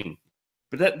amazing thing.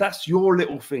 But that's your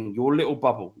little thing, your little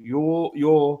bubble.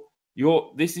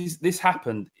 This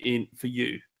happened for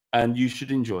you, and you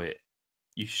should enjoy it.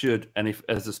 You should. And if,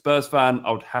 as a Spurs fan,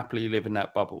 I would happily live in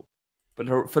that bubble. But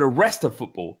for the rest of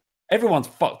football, everyone's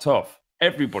fucked off.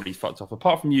 Everybody's fucked off,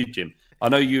 apart from you, Jim. I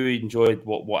know you enjoyed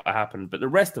what happened, but the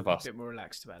rest of us... A bit more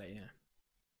relaxed about it, yeah.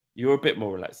 You were a bit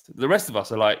more relaxed. The rest of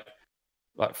us are like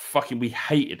fucking, we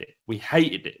hated it. We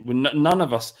hated it. None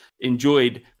of us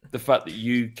enjoyed the fact that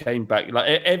you came back.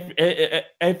 Like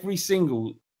every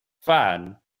single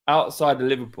fan outside of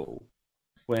Liverpool,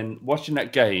 when watching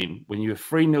that game, when you were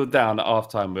 3-0 down at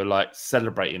halftime, we were like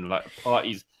celebrating, like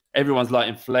parties. Everyone's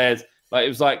lighting flares. Like it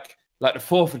was like the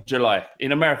 4th of July.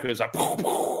 In America, it was like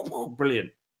brilliant.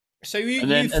 So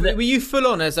were you full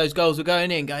on as those goals were going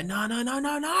in, going, no?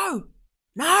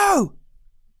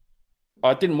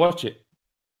 I didn't watch it.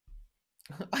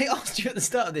 I asked you at the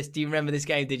start of this, do you remember this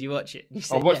game? Did you watch it? You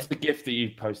said, I watched the GIF that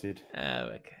you posted. Oh,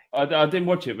 okay. I didn't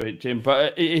watch it, Jim,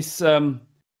 but it's...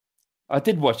 I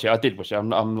did watch it.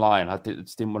 I'm lying. I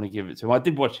just didn't want to give it to him. I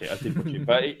did watch it,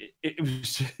 but it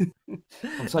was.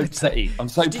 I'm so petty. I'm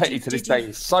so petty to this day.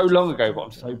 It's so long ago, but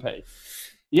I'm so petty.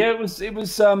 Yeah, it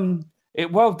was.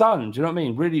 Well done. Do you know what I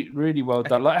mean? Really, really well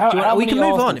done. Like, we can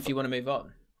move on if you want to move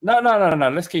on. No.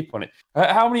 Let's keep on it.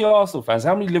 How many Arsenal fans?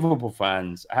 How many Liverpool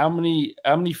fans? How many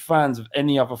fans of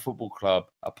any other football club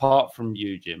apart from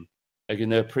you, Jim, are going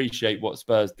to appreciate what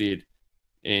Spurs did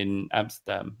in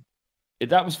Amsterdam?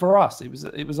 That was for us. It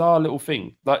was our little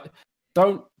thing. Like,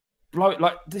 don't blow it.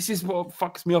 Like, this is what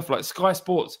fucks me off. Like, Sky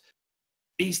Sports,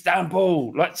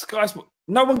 Istanbul, like Sky Sports.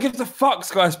 No one gives a fuck,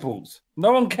 Sky Sports.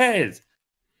 No one cares.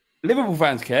 Liverpool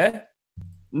fans care.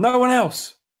 No one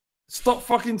else. Stop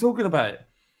fucking talking about it.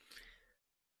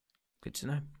 Good to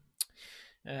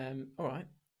know. All right.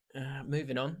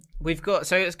 Moving on.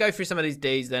 So let's go through some of these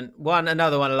Ds then.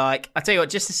 Another one I tell you what,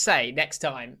 just to say, next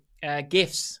time,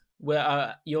 GIFs.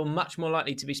 Where you're much more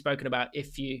likely to be spoken about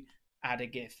if you add a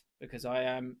GIF, because I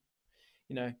am,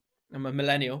 I'm a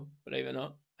millennial, believe it or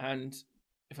not. And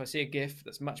if I see a GIF,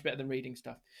 that's much better than reading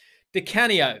stuff. Di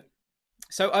Canio.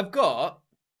 So I've got,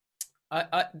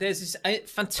 there's this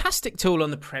fantastic tool on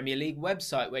the Premier League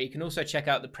website where you can also check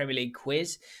out the Premier League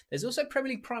quiz. There's also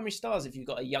Premier League primary stars if you've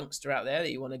got a youngster out there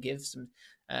that you want to give some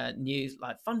news,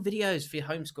 like fun videos for your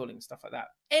homeschooling, stuff like that.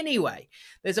 Anyway,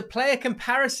 there's a player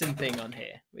comparison thing on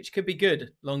here, which could be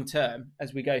good long term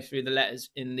as we go through the letters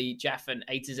in the Jaff and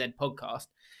A to Z podcast.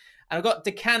 And I've got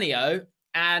Di Canio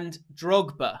and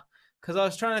Drogba. because I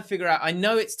was trying to figure out. I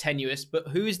know it's tenuous, but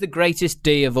who is the greatest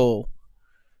D of all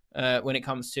when it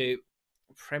comes to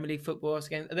Premier League football?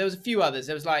 Again, there was a few others.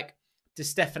 There was like Di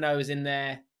Stefano was in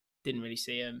there. Didn't really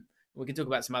see him. We can talk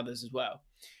about some others as well.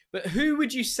 But who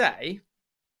would you say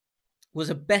was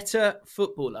a better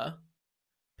footballer,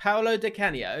 Paolo Di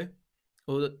Canio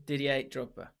or Didier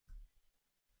Drogba?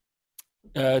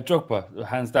 Drogba,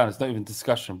 hands down. It's not even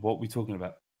discussion. What are we talking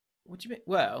about? What do you mean?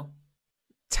 Well,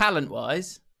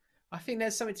 talent-wise, I think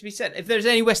there's something to be said. If there's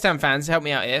any West Ham fans, help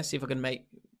me out here. See if I can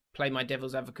play my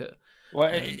devil's advocate.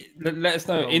 Well, let us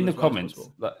know in the comments,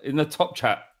 in the top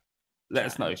chat. Let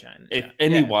us know if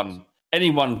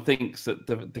anyone thinks that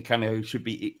Di Canio should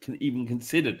be even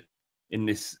considered in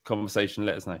this conversation.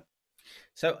 Let us know.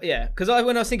 So yeah, because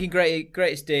when I was thinking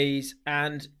greatest D's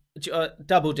and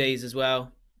double D's as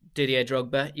well, Didier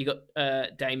Drogba. You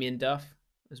got Damien Duff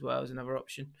as well as another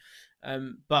option,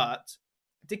 but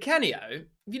Di Canio.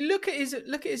 If you look at his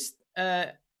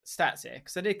stats here,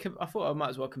 because I thought I might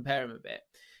as well compare him a bit,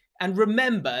 and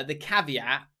remember the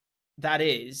caveat that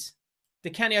is Di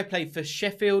Canio played for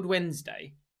Sheffield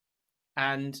Wednesday,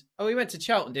 and he went to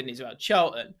Charlton, didn't he? As well,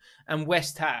 Charlton and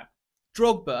West Ham.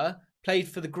 Drogba played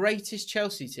for the greatest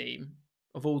Chelsea team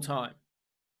of all time.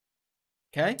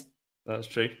 Okay, that's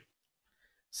true.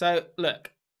 So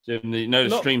look, Jim,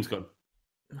 the stream's gone.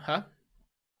 Huh?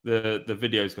 The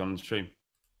video's gone on the stream.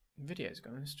 Video's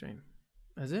gone on the stream.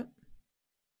 Has it?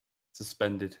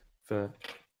 Suspended for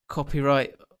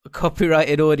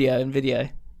copyrighted audio and video.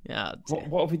 Yeah.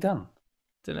 What have we done?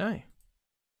 Don't know.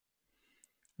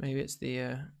 Maybe it's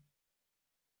the.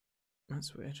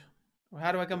 That's weird. Well,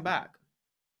 how do I come back?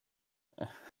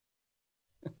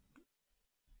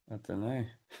 I don't know.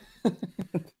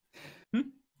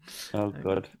 Oh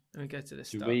God! Let me go to this.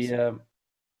 Should we?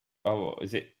 What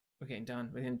is it? We're getting done.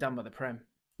 We're getting done by the Prem.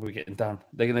 We're getting done.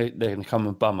 They're gonna come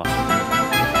and bum us.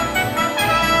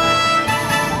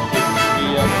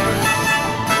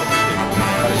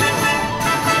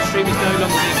 The stream is no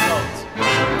longer being blocked.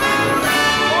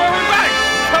 We're back!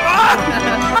 Come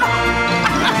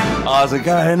on! Ours are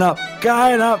going up.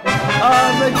 Ours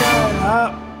are going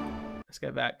up. Let's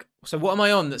go back. So what am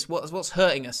I on? What's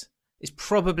hurting us? It's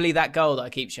probably that goal that I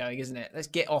keep showing, isn't it? Let's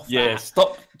get off that. Yeah,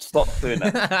 stop doing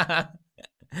that.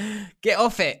 Get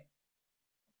off it.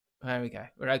 There we go.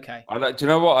 We're okay. Do you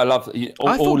know what I love?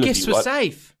 I thought gifts were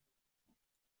safe.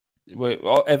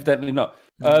 Well, evidently not.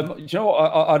 Do you know what?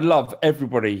 I love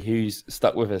everybody who's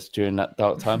stuck with us during that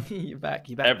dark time. You're back.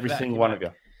 Every single one of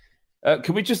you.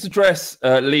 Can we just address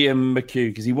Liam McHugh,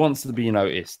 because he wants to be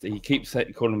noticed. He keeps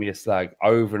calling me a slag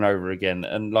over and over again,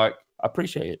 and I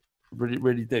appreciate it. Really,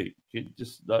 really do.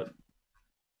 Just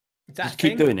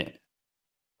keep doing it.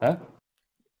 Huh?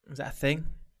 Is that a thing?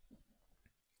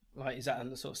 Is that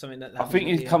a sort of something that... I think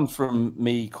it comes from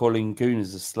me calling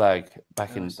Gooners a slag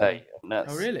back in the day.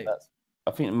 Oh, really?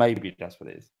 I think maybe that's what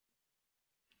it is.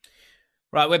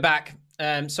 Right, we're back.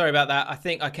 Sorry about that. I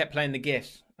think I kept playing the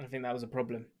GIF. I think that was a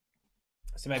problem.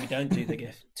 So maybe don't do the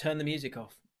GIF. Turn the music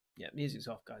off. Yeah, music's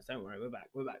off, guys. Don't worry. We're back.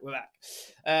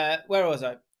 Where was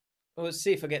I? Well, let's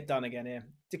see if I get done again here.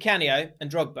 Di Canio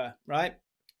and Drogba, right?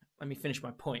 Let me finish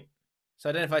my point. So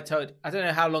I don't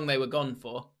know how long they were gone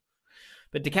for,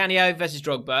 but Di Canio versus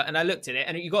Drogba, and I looked at it,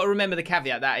 and you've got to remember the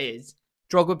caveat that is,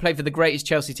 Drogba played for the greatest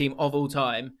Chelsea team of all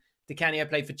time. Di Canio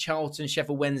played for Charlton,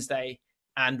 Sheffield Wednesday,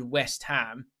 and West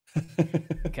Ham.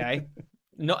 Okay.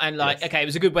 Okay, it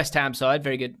was a good West Ham side,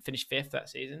 very good, finished 5th that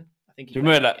season. I think. Do you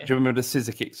remember that? Do you remember the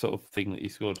scissor kick sort of thing that he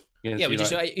scored? Yeah, you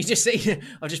just see.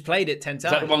 I've just played it 10 times.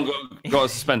 Is that the one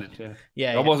got suspended?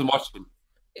 Yeah. I wasn't watching.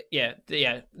 Yeah.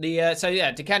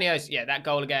 Di Canio's that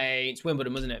goal against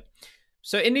Wimbledon, wasn't it?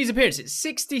 So in these appearances,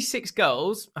 66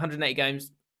 goals, 180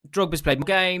 games. Drogba's played more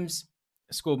games,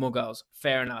 scored more goals.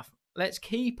 Fair enough. Let's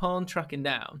keep on trucking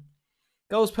down.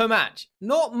 Goals per match,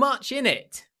 not much in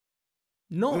it.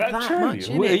 Not that much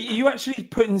in it. Are you actually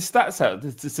putting stats out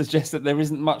to suggest that there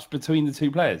isn't much between the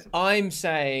two players? I'm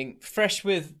saying, fresh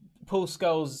with Paul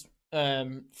Scholes'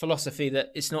 philosophy that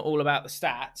it's not all about the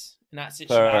stats, and it's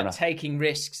about taking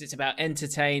risks. It's about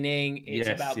entertaining. It's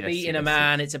about beating a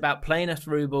man. It's about playing a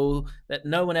through ball that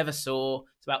no one ever saw.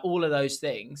 It's about all of those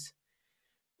things.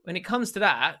 When it comes to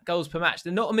that, goals per match,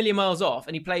 they're not a million miles off,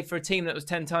 and he played for a team that was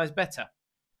 10 times better.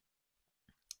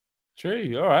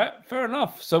 True. All right. Fair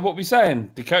enough. So what we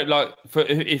saying? If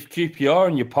QPR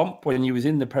and your pomp when you was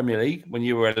in the Premier League when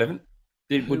you were 11,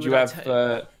 would you have?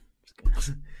 That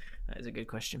is a good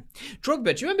question.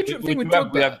 Drogba. Do you remember the thing with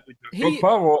Drogba?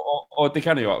 Drogba or Di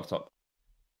Canio up top?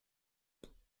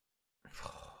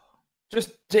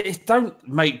 Just don't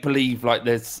make believe like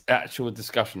there's actual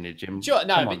discussion here, Jim. Sure.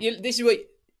 No, but this is what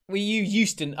you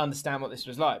used to understand what this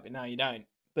was like, but now you don't.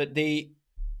 But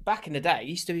back in the day, it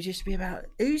used to just be about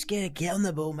who's gonna get on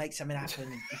the ball, make something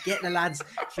happen, get the lads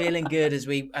feeling good as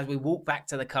we walk back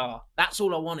to the car. That's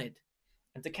all I wanted,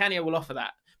 and Di Canio will offer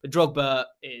that. But Drogba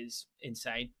is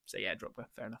insane. So yeah, Drogba,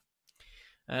 fair enough.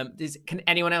 Can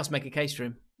anyone else make a case for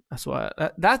him? That's why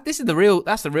that's the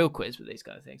real quiz with these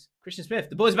kind of things. Christian Smith,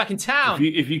 the boys are back in town.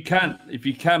 If you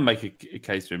can make a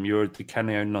case for him, you're a Di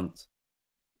Canio nonce.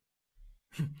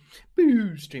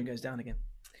 Boo! Stream goes down again.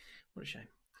 What a shame.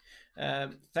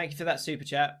 Thank you for that super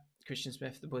chat, Christian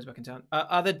Smith. The boys back in town.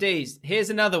 Other D's. Here's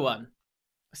another one.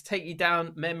 Let's take you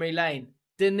down memory lane.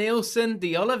 Denilson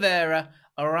de Oliveira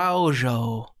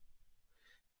Araujo.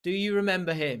 Do you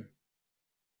remember him?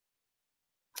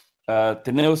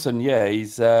 Denilson, yeah,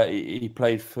 he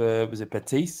played for, was it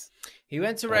Betis? He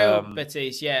went to Real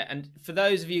Betis, yeah. And for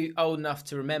those of you old enough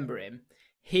to remember him,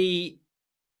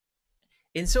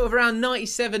 in sort of around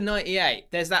 97,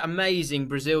 98, there's that amazing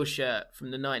Brazil shirt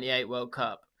from the 98 World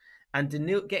Cup. And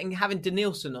having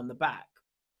Denilson on the back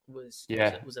was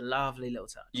a lovely little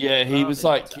touch. Yeah, he was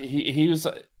like, he was,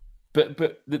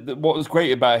 but what was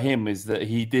great about him is that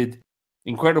he did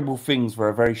incredible things for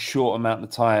a very short amount of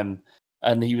time.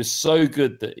 And he was so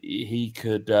good that he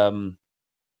could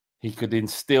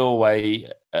instill I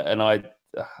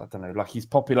don't know, like his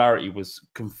popularity was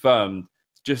confirmed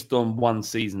just on one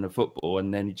season of football,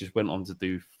 and then he just went on to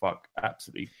do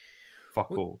absolutely fuck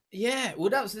all. Yeah,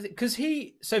 well, that was because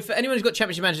so for anyone who's got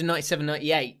Championship Manager 97,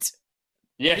 98,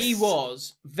 yes, he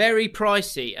was very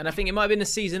pricey, and I think it might have been the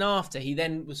season after he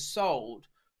then was sold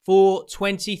for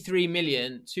 23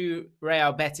 million to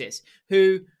Real Betis,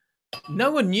 who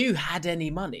no one knew had any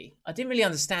money. I didn't really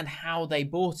understand how they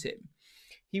bought him.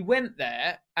 He went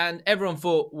there, and everyone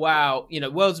thought, wow,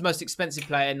 world's most expensive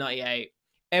player in 98.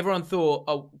 Everyone thought,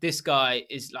 oh, this guy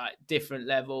is like different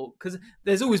level. Because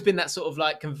there's always been that sort of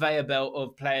like conveyor belt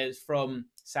of players from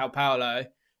Sao Paulo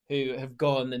who have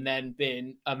gone and then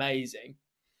been amazing.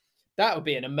 That would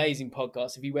be an amazing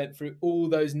podcast if you went through all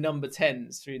those number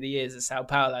 10s through the years at Sao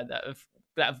Paulo that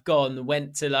have gone and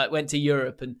went to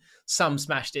Europe, and some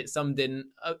smashed it, some didn't.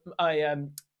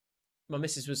 My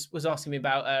missus was asking me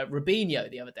about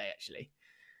Robinho the other day, actually.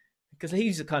 Because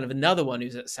he's kind of another one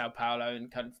who's at Sao Paulo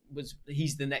and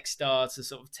he's the next star to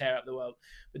sort of tear up the world.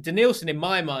 But Denilson, in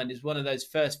my mind, is one of those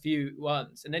first few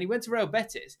ones. And then he went to Real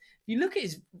Betis. If you look at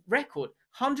his record,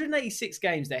 186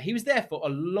 games there. He was there for a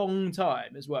long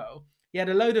time as well. He had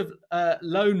a load of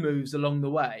loan moves along the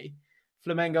way.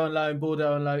 Flamengo on loan,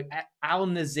 Bordeaux on loan, Al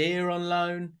Nazir on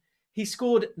loan. He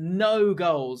scored no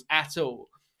goals at all.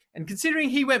 And considering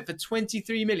he went for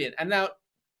 23 million, and now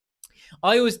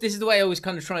this is the way I always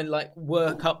kind of try and like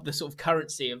work up the sort of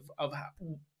currency of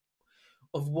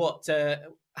what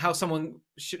how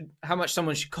much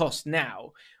someone should cost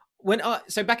now.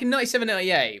 So back in 97,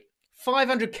 98,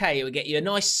 500k would get you a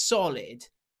nice solid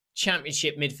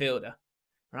championship midfielder,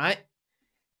 right?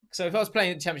 So if I was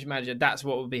playing Championship Manager, that's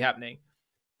what would be happening.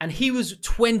 And he was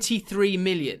 23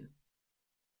 million.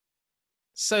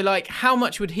 So like, how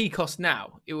much would he cost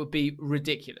now? It would be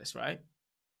ridiculous, right?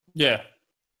 Yeah.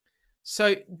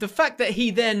 So the fact that he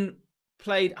then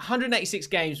played 186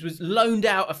 games, was loaned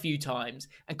out a few times,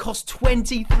 and cost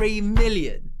 23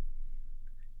 million.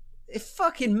 It's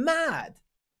fucking mad.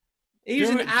 He was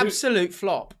an absolute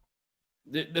flop.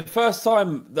 The first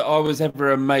time that I was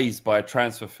ever amazed by a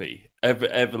transfer fee,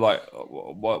 ever like,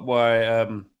 why?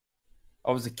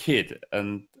 I was a kid,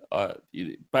 and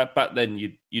back then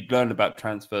you'd learn about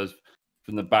transfers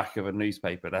from the back of a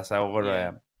newspaper. That's how old I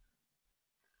am.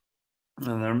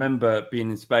 And I remember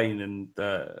being in Spain and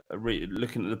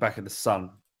looking at the back of the Sun,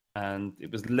 and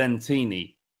it was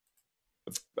Lentini.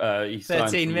 He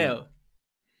 13 mil.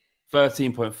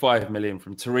 13.5 million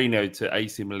from Torino to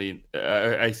AC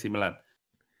Milan.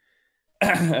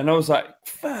 And I was like,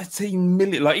 13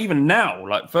 million. Like, even now,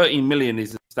 like 13 million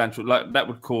is substantial. Like, that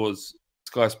would cause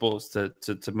Sky Sports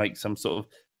to make some sort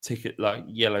of ticket, like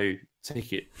yellow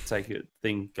ticket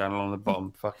thing going along the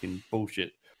bottom. Fucking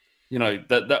bullshit. You know,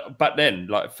 that back then,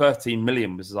 like 13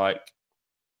 million was like,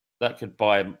 that could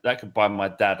buy my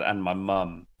dad and my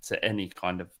mum to any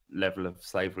kind of level of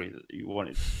slavery that you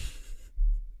wanted.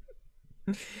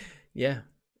 Yeah.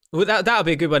 Well, that'll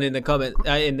be a good one in the comment,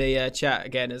 in the chat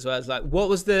again as well. It's like, what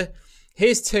was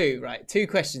here's two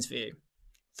questions for you.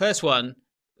 First one,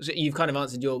 you've kind of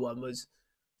answered your one, was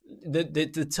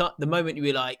the moment you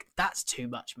were like, that's too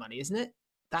much money, isn't it?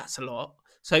 That's a lot.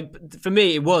 So for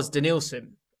me, it was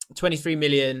Denilson. 23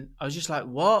 million. I was just like,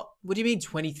 what? What do you mean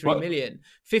 23 million?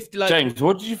 50, like... James,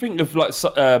 what did you think of like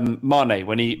Mane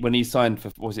when he signed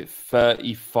for, was it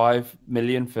 35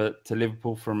 million to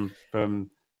Liverpool from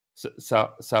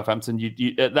Southampton.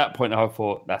 You at that point, I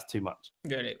thought that's too much.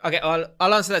 Really? Okay,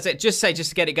 I'll answer that. Just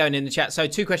to get it going in the chat. So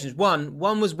 2 questions. One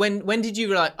was when did you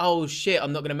realize, oh shit,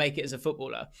 I'm not going to make it as a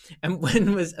footballer? And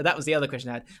that was the other question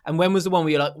I had. And when was the one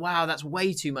where you're like, wow, that's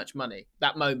way too much money?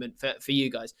 That moment for you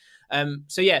guys.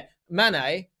 So yeah,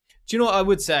 Mane. Do you know what I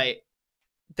would say?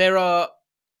 I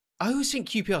always think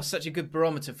QPR is such a good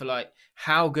barometer for like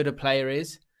how good a player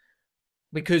is,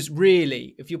 because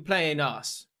really, if you're playing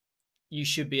us, you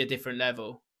should be a different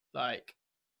level. Like,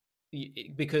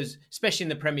 because especially in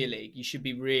the Premier League, you should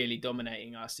be really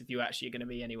dominating us if you actually are going to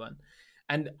be anyone.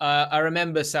 And I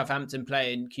remember Southampton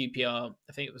playing QPR.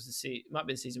 I think it was it might have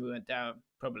been the season we went down,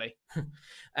 probably.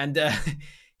 And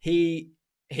he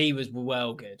was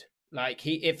well good. Like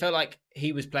it felt like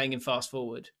he was playing in fast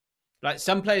forward. Like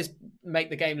some players make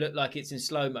the game look like it's in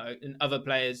slow mo, and other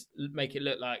players make it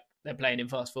look like they're playing in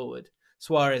fast forward.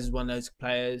 Suarez is one of those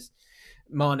players.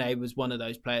 Mane was one of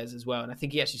those players as well. And I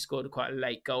think he actually scored quite a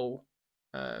late goal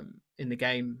in the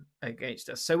game against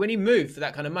us. So when he moved for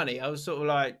that kind of money, I was sort of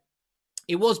like,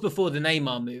 it was before the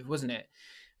Neymar move, wasn't it?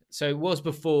 So it was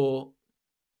before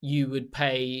you would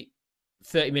pay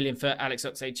 30 million for Alex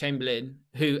Oxlade-Chamberlain,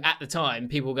 who at the time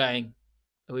people were going,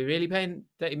 are we really paying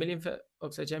 30 million for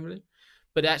Oxlade-Chamberlain?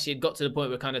 But actually it got to the point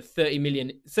where kind of 30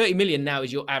 million now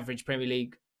is your average Premier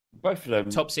League both of them,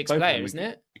 top 6 player, isn't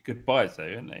it? Good buys though,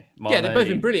 aren't they? Yeah, they've both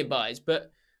been brilliant buys.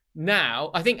 But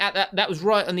now, I think at that was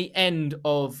right on the end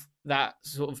of that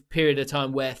sort of period of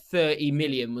time where 30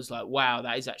 million was like, wow,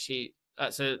 that's a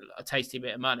tasty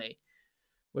bit of money.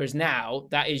 Whereas now,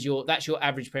 that's your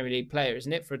average Premier League player,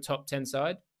 isn't it, for a top 10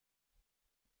 side?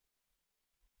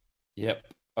 Yep.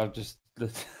 I've just...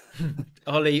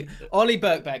 Ollie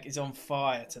Birkbeck is on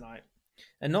fire tonight.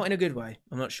 And not in a good way,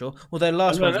 I'm not sure. Although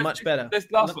last one's much better. That's a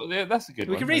good one.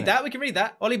 We can read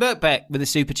that. Ollie Birkbeck with a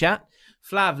super chat.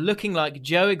 Flav looking like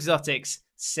Joe Exotic's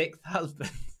 6th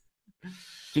husband. Do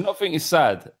you not think it's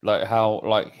sad, like how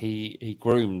like he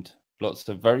groomed lots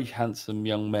of very handsome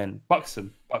young men,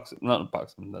 buxom, not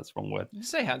buxom, that's the wrong word. You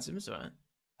say handsome, it's all right.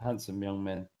 Handsome young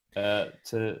men,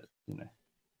 to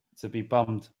be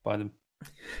bummed by them.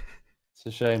 It's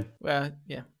a shame. Well,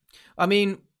 yeah. I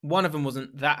mean, one of them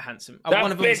wasn't that handsome. That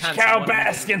one of them bitch, was Carol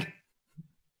Baskin.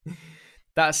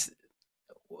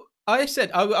 I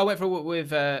said I went for a walk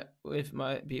with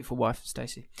my beautiful wife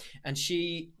Stacey, and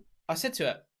I said to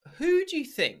her, "Who do you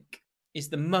think is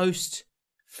the most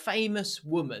famous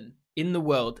woman in the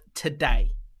world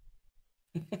today?"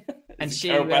 And she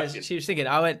was thinking,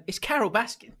 I went, "It's Carol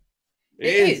Baskin."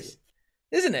 It is,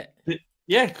 isn't it?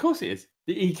 Yeah, of course it is.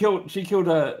 She killed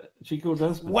her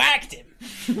husband. Whacked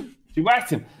him. She whacked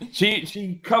him.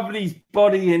 She covered his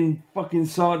body in fucking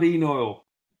sardine oil.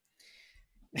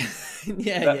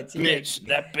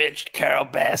 That bitch, Carol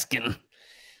Baskin. Do you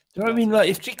know what I mean? Like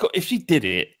if she did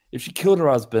it, if she killed her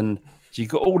husband, she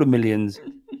got all the millions,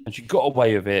 and she got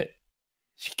away with it.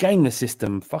 She gamed the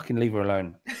system. Fucking leave her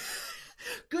alone.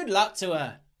 Good luck to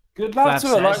her. Good luck to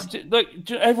her.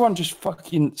 Like everyone just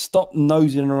fucking stop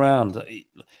nosing around. Like,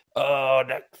 oh,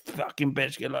 that fucking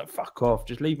bitch. Get like fuck off.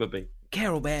 Just leave her be.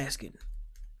 Carol Baskin.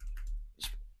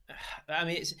 I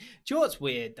mean, do you know what's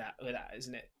weird with that,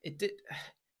 isn't it?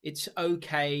 It's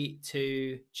okay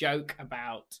to joke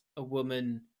about a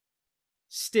woman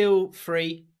still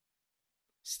free,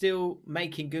 still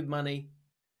making good money,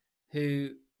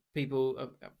 who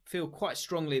people feel quite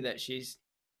strongly that she's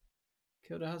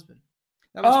killed her husband.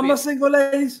 I'm a single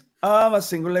ladies.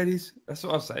 That's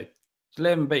what I say. Just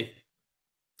let them be.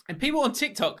 And people on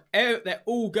TikTok, they're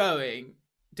all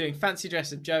doing fancy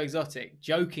dress of Joe Exotic,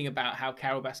 joking about how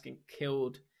Carol Baskin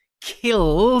killed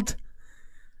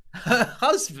her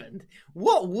husband.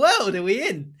 What world are we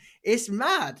in? It's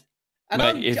mad. And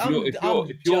mate,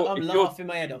 I'm laughing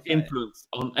my head off. Influenced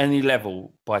on any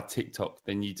level by TikTok,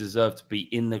 then you deserve to be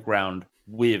in the ground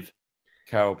with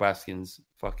Carol Baskin's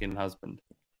fucking husband.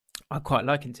 I quite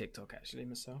liking TikTok actually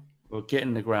myself. Well, get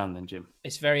in the ground then, Jim.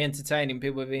 It's very entertaining.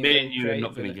 People have been. Me and you are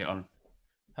not going to get on.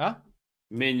 Huh?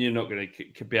 Me and you're not going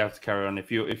to be able to carry on if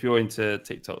you're into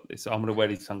TikTok. I'm going to wear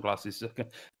these sunglasses so I can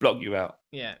block you out.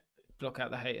 Yeah, block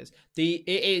out the haters.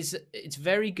 It's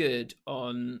very good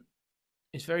on.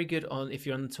 It's very good on if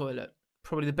you're on the toilet.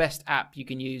 Probably the best app you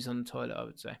can use on the toilet, I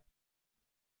would say.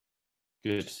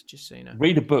 Good. Just so you know.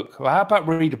 Read a book. Well, how about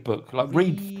read a book? Like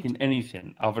read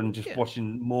anything other than just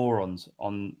watching morons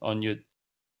on your.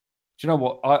 Do you know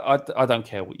what? I don't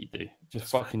care what you do. Just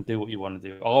fucking do what you want to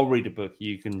do. I'll read a book.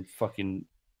 You can fucking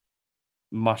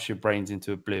mush your brains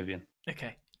into oblivion.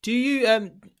 Okay. Do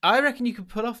you? I reckon you could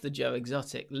pull off the Joe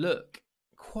Exotic look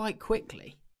quite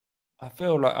quickly. I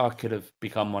feel like I could have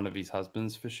become one of his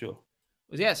husbands for sure.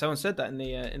 Yeah, someone said that in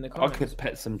the I comments. could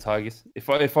pet some tigers. If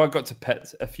I got to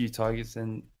pet a few tigers,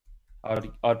 then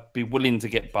I'd be willing to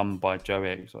get bummed by Joey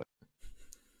Exotic.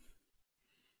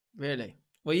 Really?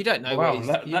 Well, you don't know. Wow,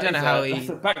 You don't know how he. That's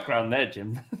the background there,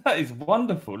 Jim. That is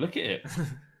wonderful. Look at it.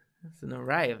 It's an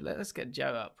array of. Let's get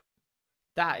Joe up.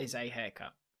 That is a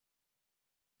haircut.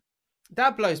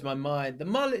 That blows my mind. The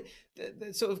mullet,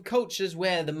 the sort of cultures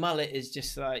where the mullet is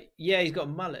just like, yeah, he's got a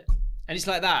mullet, and it's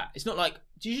like that. It's not like,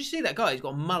 did you see that guy? He's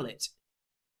got a mullet.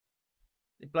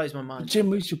 It blows my mind. Jim,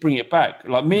 we should bring it back.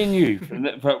 Like me and you,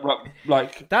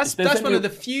 like that's one of the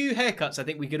few haircuts I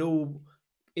think we could all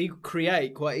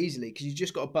create quite easily because you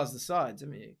just got to buzz the sides. I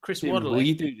mean, Chris Waddle. Will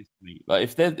you do this to me? Like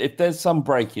if there's some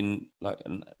break in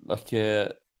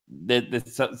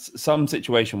there's some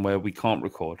situation where we can't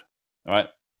record, all right,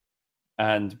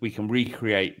 and we can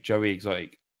recreate Joey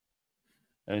Exotic,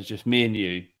 and it's just me and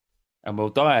you, and we'll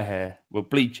dye our hair, we'll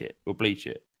bleach it,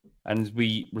 and as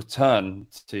we return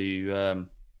to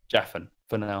Jaffin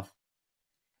for now,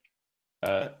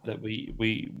 that we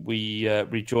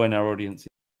rejoin our audience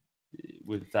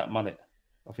with that mullet.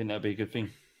 I think that'd be a good thing.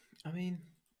 I mean,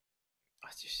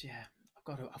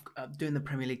 I'm doing the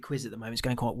Premier League quiz at the moment. It's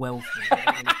going quite well for me.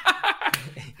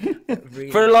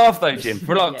 Really. For a laugh, though, Jim.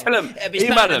 For a laugh. Yeah. Tell him,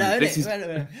 madam, this is...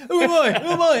 Who am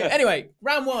I? Anyway,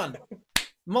 round 1.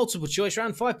 Multiple choice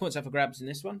round. 5 points up for grabs in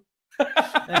this one.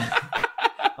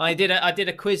 I did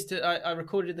a quiz. I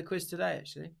recorded the quiz today,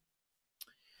 actually.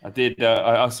 I did.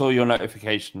 I saw your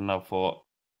notification and I thought,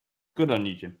 good on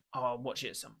you, Jim. Oh, I'll watch it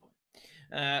at some point.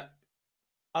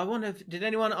 I wonder, did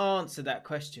anyone answer that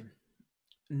question?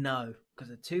 No, because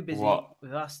they're too busy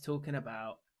with us talking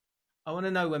about. I want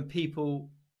to know when people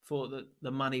thought that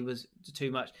the money was too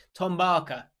much. Tom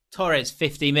Barker, Torres,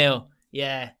 50 mil.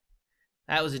 Yeah,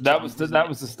 that was a jump, that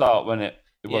was the start, wasn't it?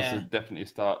 It was definitely a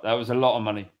start. That was a lot of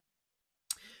money.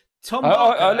 Tom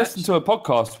Barker, I listened to a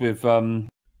podcast with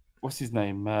what's his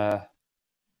name? The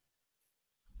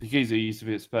geezer who used to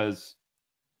be at Spurs.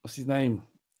 What's his name?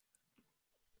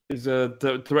 He's a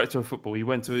director of football. He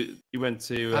went to Alan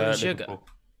Sugar. Liverpool.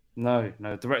 No,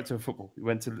 director of football. He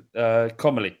went to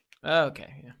Comely. Oh,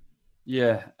 okay, yeah.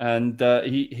 Yeah, and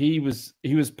he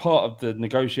was part of the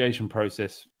negotiation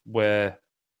process where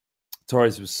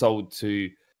Torres was sold to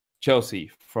Chelsea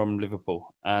from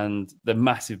Liverpool, and the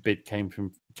massive bid came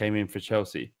in for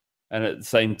Chelsea, and at the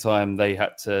same time they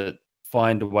had to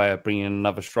find a way of bringing in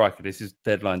another striker. This is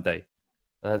deadline day.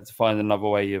 They had to find another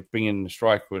way of bringing in a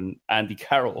striker, and Andy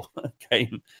Carroll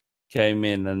came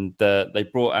in, and they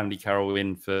brought Andy Carroll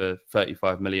in for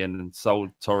 35 million and sold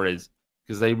Torres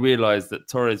because they realised that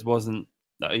Torres wasn't.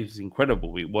 That he was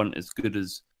incredible. He wasn't as good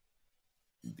as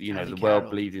the world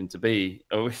believed him to be.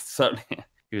 Oh, certainly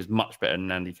he was much better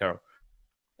than Andy Carroll.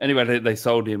 Anyway, they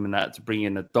sold him and had to bring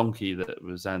in a donkey that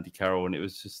was Andy Carroll, and it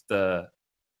was just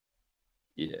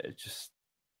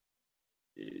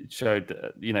it showed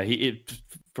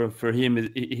for him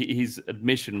his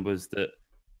admission was that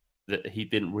he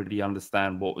didn't really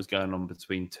understand what was going on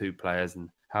between two players and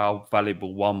how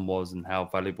valuable one was and how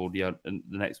valuable the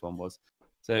next one was.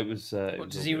 So it was.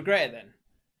 Does he regret it then?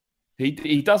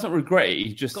 He doesn't regret it.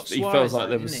 He feels like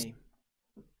there was.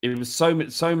 It was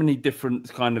so many different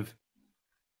kind of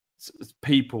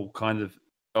people, kind of,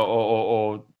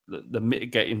 or the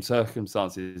mitigating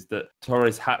circumstances that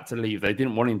Torres had to leave. They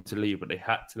didn't want him to leave, but they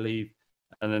had to leave,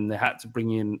 and then they had to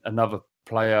bring in another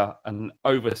player and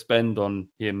overspend on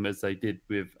him as they did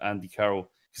with Andy Carroll.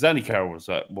 Because Andy Carroll was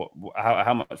like,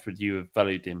 how much would you have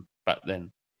valued him back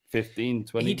then? 15,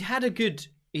 20? He'd had a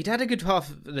good half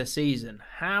of the season.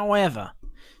 However,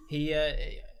 he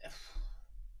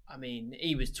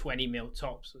was 20 mil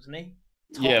tops, wasn't he?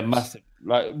 Tops. Yeah, massive.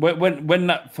 Like when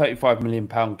that £35 million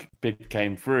bid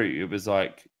came through, it was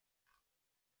like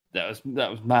that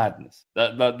was madness.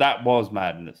 That was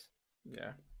madness.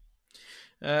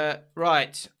 Yeah.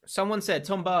 Right. Someone said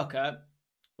Tom Barker.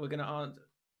 We're going to answer.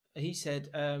 He said,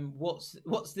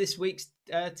 "What's this week's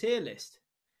tier list?"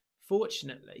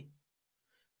 Fortunately,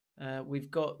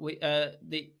 we've got we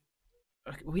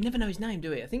never know his name,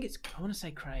 do we? I think I want to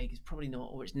say Craig. It's probably not,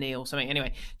 or it's Neil something.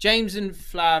 Anyway, James and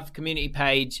Flav community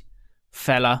page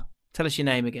fella. Tell us your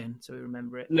name again so we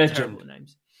remember it. Legend. Terrible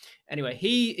names. Anyway,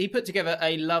 he put together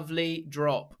a lovely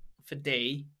drop for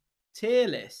D tier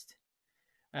list,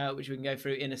 which we can go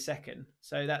through in a second.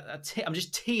 So I'm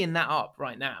just teeing that up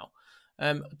right now.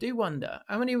 I do wonder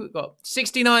how many we've got.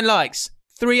 69 likes,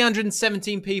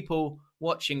 317 people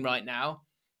watching right now.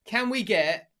 Can we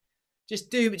get? Just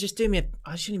do me.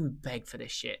 I shouldn't even beg for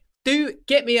this shit.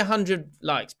 Get me 100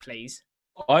 likes, please.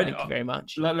 Thank you very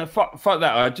much. Fuck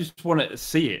that. I just want to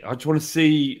see it. I just want to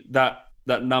see that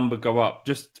that number go up,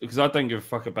 just because I don't give a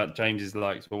fuck about James's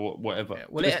likes or whatever. Yeah,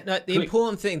 well, the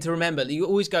important thing to remember that you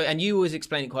always go, and you always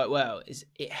explain it quite well, is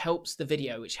it helps the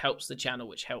video, which helps the channel,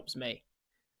 which helps me.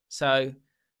 So,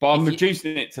 but I'm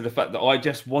reducing it to the fact that I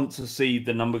just want to see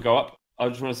the number go up. I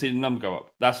just want to see the number go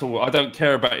up. That's all. I don't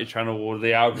care about your channel or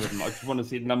the algorithm. I just want to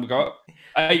see the number go up.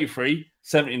 83,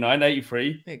 79,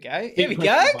 83. There you go. Here we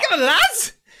go. Come on,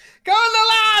 lads. Go on,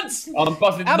 the lads. I'm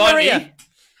buzzing 90. Maria.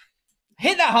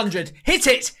 Hit that 100. Hit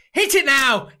it. Hit it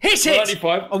now. Hit it.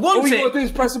 95. I want all it. you got to do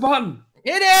is press a button.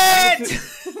 Hit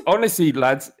it. Honestly,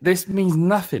 lads, this means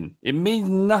nothing. It means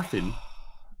nothing.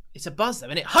 It's a buzz, though,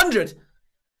 isn't it? 100.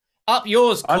 Up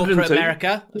yours, corporate 102.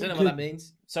 America. I don't know what that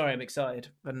means. Sorry, I'm excited.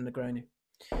 Better than Negroni.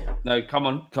 No, come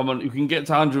on. You can get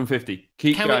to 150.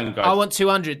 Keep going, guys. I want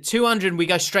 200. 200, we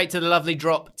go straight to the lovely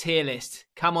drop tier list.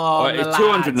 Come on, right, if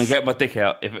 200, and get my dick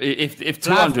out. If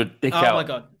 200, dick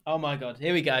out. Oh my god.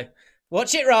 Here we go.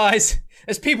 Watch it rise.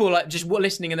 There's people like just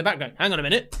listening in the background. Hang on a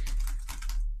minute.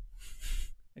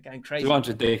 They're going crazy.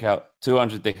 200, dick out.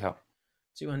 200, dick out.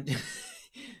 200.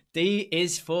 D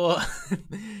is for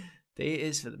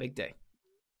the big day.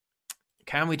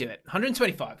 Can we do it?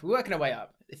 125. We're working our way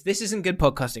up. If this isn't good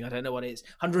podcasting, I don't know what is.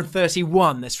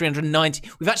 131. There's 390.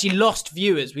 We've actually lost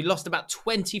viewers. We lost about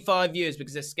 25 viewers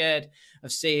because they're scared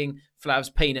of seeing Flav's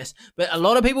penis. But a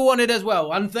lot of people wanted as well.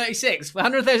 136.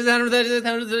 136.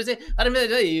 136.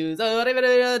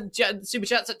 136. Super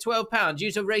chats at £12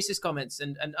 due to racist comments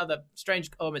and other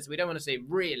strange comments we don't want to see,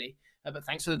 really. But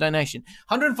thanks for the donation.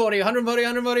 140. 140.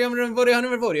 140. 140.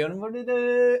 140.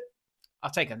 140. I'll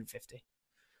take 150.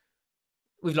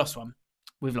 We've lost one.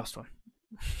 Don't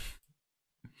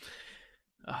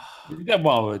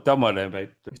worry there, babe.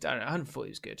 We've done it. 140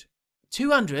 was good.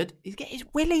 200. He's getting his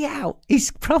willy out.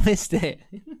 He's promised it.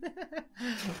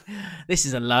 This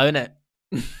is a low, isn't it?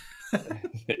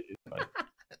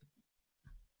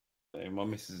 My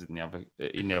missus is in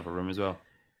the other room as well.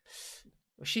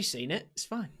 Well, she's seen it. It's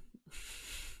fine.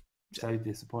 So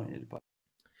disappointed, but.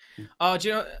 Oh, do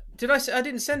you know? I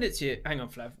didn't send it to you. Hang on,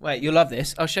 Flav. Wait, you'll love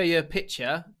this. I'll show you a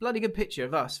picture, bloody good picture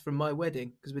of us from my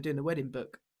wedding because we're doing the wedding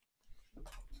book.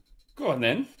 Go on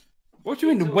then. What do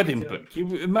you mean the wedding book? You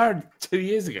were married 2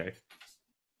 years ago.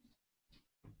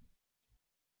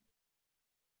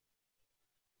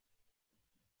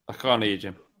 I can't hear you,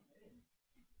 Jim.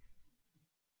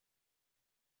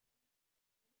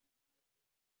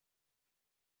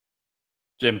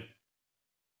 Jim.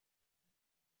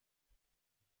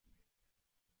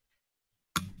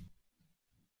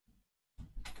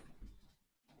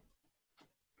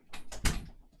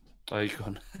 Oh, you're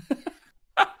gone.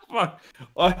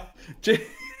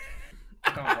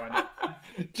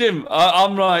 Jim,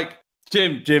 I'm like,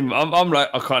 Jim, I'm like,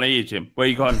 I can't hear you, Jim. Where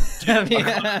you gone? Jim,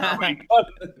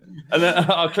 and then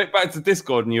I'll click back to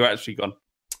Discord and you're actually gone.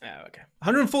 Oh, okay.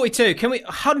 142. Can we?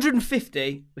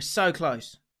 150. We're so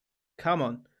close. Come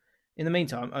on. In the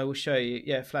meantime, I will show you.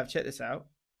 Yeah, Flav, check this out.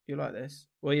 You like this?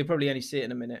 Well, you'll probably only see it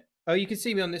in a minute. Oh, you can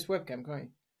see me on this webcam, can't you?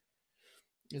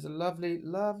 There's a lovely,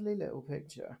 lovely little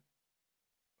picture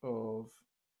of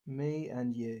me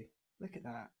and you. Look at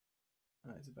that.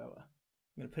 Oh, Isabella.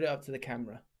 I'm going to put it up to the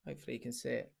camera. Hopefully you can see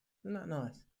it. Isn't that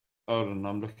nice? Hold on,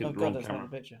 I'm looking at the wrong that's camera. not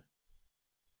the picture.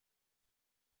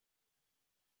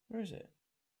 Where is it?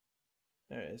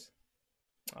 There it is.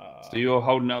 Oh. So you're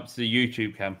holding it up to the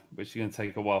YouTube cam, which is going to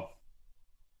take a while.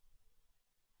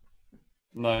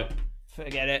 No.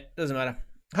 Forget it. Doesn't matter.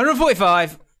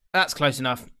 145. That's close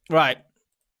enough. Right.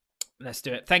 Let's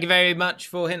do it. Thank you very much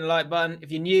for hitting the like button.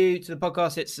 If you're new to the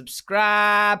podcast, hit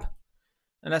subscribe.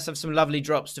 And let's have some lovely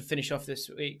drops to finish off this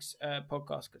week's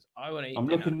podcast because I want to eat I'm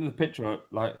dinner. looking at the picture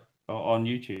like on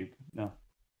YouTube now.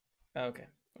 Oh, okay.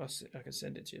 I can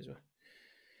send it to you as well.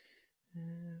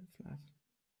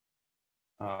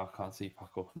 Oh, I can't see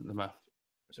fuck all the mouth.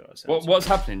 What's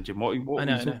happening, Jim? What I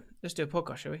know. Let's do a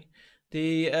podcast, shall we?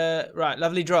 The right,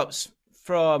 lovely drops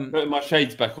from. Put my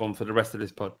shades back on for the rest of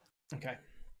this pod. Okay.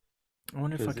 I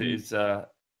wonder if I can.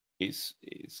 It's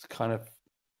kind of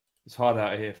hard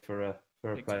out here for a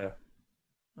player.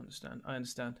 I understand.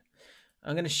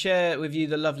 I'm going to share with you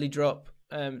the lovely drop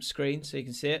screen so you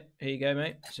can see it. Here you go,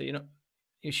 mate. So you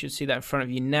should see that in front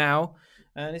of you now,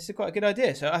 and it's quite a good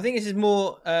idea. So I think this is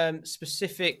more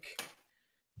specific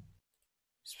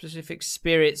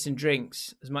spirits and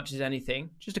drinks as much as anything.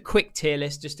 Just a quick tier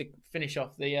list just to finish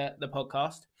off the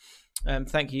podcast.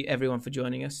 Thank you everyone for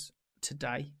joining us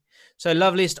today. So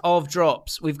loveliest of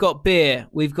drops. We've got beer,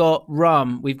 we've got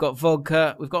rum, we've got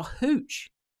vodka, we've got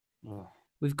hooch. Oh.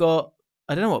 We've got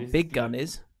I don't know what Big Gun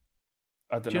is.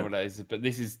 I don't know what that is, but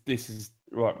this is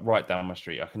right down my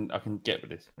street. I can get with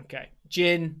this. Okay.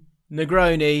 Gin,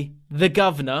 Negroni, the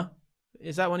Governor.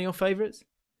 Is that one of your favourites?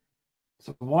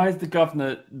 So why is the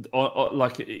Governor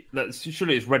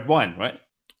surely it's red wine, right?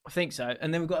 I think so.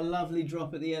 And then we've got a lovely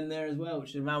drop at the end there as well,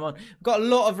 which is round one. We've got a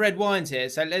lot of red wines here,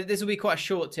 so this will be quite a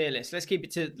short tier list. Let's keep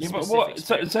it to the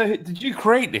specifics. So did you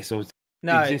create this, or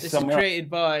no? This is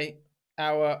created by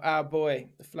our boy,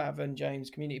 the Flav and James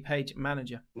community page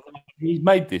manager. He's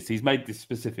made this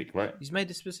specific, right? He's made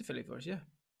this specifically for us, yeah.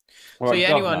 Right, so yeah,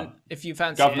 Governor. anyone, if you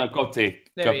fancy Governor it, Gotti.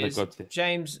 there Governor he is. Gotti.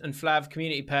 James and Flav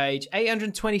community page,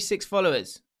 826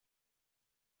 followers.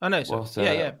 I know, so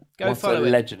yeah. Go follow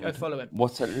him. Legend. Go follow him.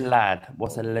 What a lad.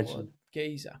 What a legend.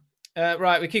 Geezer.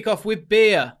 Right, we kick off with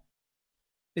beer.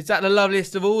 Is that the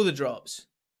loveliest of all the drops?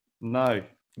 No.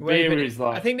 Beer is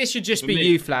like... I think this should just be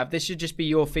you, Flav. This should just be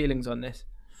your feelings on this.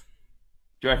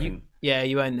 Do you reckon?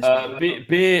 You own this.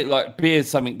 Beer is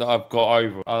something that I've got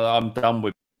over. I'm done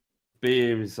with.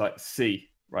 Beer is like C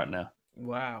right now.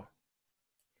 Wow.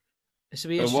 This will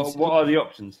be so what are the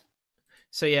options?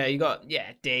 So yeah, you got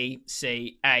D,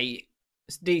 C, A.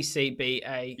 It's D, C, B,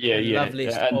 A. Yeah.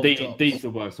 Loveliest And of D's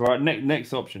the worst. All right,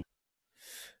 next option.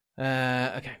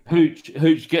 Okay.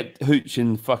 Hooch, get hooch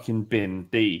in fucking bin.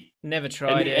 D. Never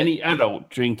tried it. Any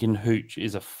adult drinking hooch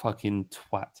is a fucking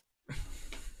twat.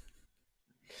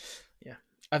 Yeah,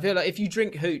 I feel like if you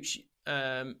drink hooch,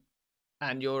 and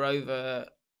you're over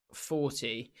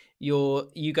 40,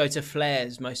 you go to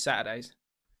Flares most Saturdays.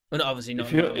 Well, not obviously not.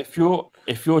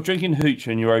 If you're drinking hooch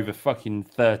and you're over fucking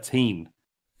 13,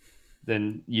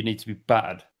 then you need to be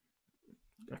battered.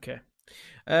 Okay.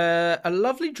 A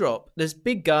lovely drop. There's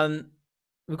Big Gun.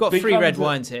 We've got three red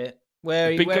wines here. Where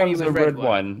are you with red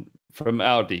wine from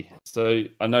Aldi. So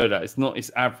I know that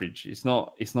it's average. It's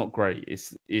not great.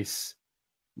 It's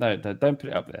no, don't put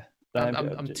it up there.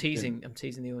 I'm teasing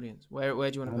the audience. Where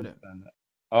do you want to put it?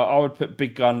 I would put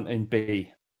Big Gun in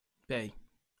B. B.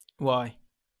 Why?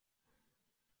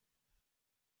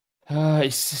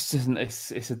 It's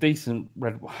a decent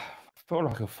red wine. I feel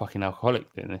like a fucking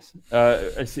alcoholic doing this.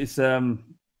 It's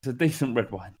a decent red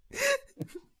wine.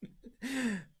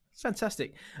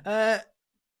 Fantastic. I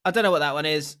don't know what that one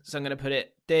is, so I'm going to put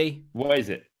it D. What is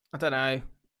it? I don't know.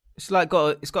 It's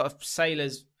got a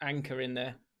sailor's anchor in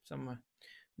there somewhere.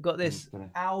 We've got this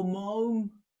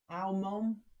Almom.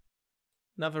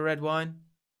 Another red wine.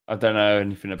 I don't know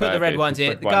anything about it. Put the red ones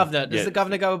here. The Governor. Does the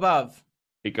Governor go above?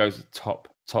 It goes top.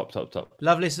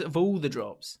 Loveliest of all the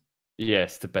drops.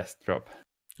 Yes, the best drop.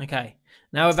 Okay.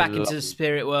 Now we're back into the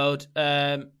spirit world.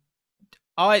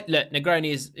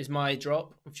 Negroni is my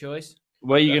drop of choice.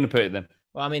 Where are you going to put it then?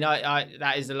 Well, I mean, I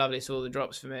that is the loveliest of all the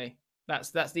drops for me.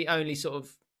 That's the only sort of,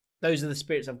 those are the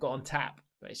spirits I've got on tap,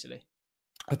 basically.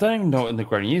 I don't even know what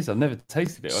Negroni is. I've never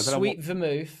tasted it. I don't Sweet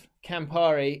vermouth,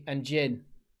 Campari, and gin.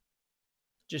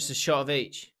 Just a shot of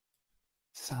each.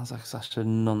 Sounds like such a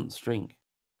nonce drink.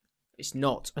 It's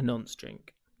not a nonce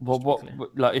drink. Well, what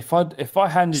like if I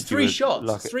handed it's three you shots,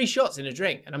 like three shots in a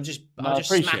drink, and I'm just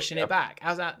smashing it back.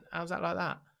 How's that like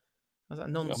that? How's that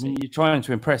nonsense? I mean, you're trying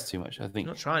to impress too much. I think.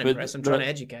 I'm not trying to impress. I'm trying to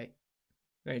educate.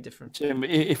 Very different. Jim,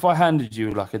 if I handed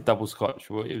you like a double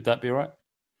scotch, would that be all right?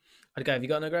 I'd go. Have you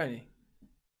got a Negroni?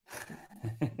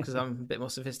 Because I'm a bit more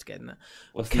sophisticated than that.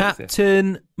 What's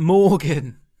Captain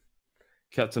Morgan.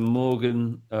 Captain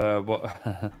Morgan. What?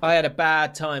 I had a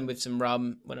bad time with some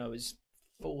rum when I was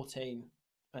 14,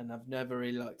 and I've never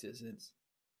really liked it since.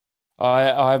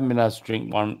 I haven't been able to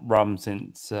drink rum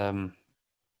since I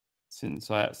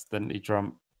accidentally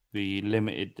drank the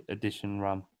limited edition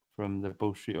rum from the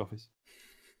Bull Street office.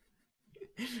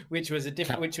 Which was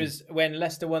when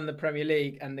Leicester won the Premier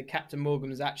League, and the Captain Morgan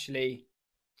was actually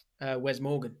Wes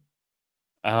Morgan.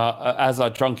 As I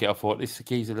drank it, I thought this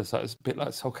geezer looks like it's a bit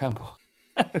like Sol Campbell.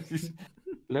 A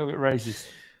little bit racist.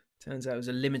 Turns out it was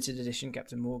a limited edition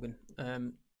Captain Morgan.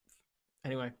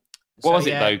 Anyway, what was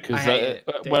it though? Because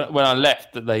when I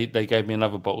left, they gave me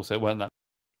another bottle, so it weren't that.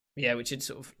 Yeah, which had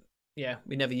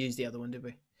we never used the other one, did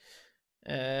we?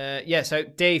 So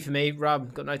D for me,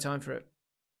 rum. Got no time for it.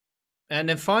 And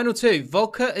then final two,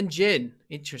 vodka and gin.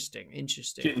 Interesting.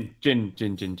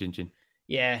 Gin.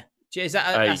 Yeah.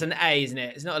 That's an A, isn't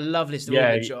it? It's not a loveliest of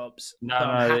all the jobs. No,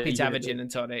 I'm happy to have a gin and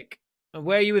tonic. And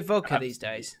where are you with vodka these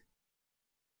days?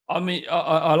 I mean,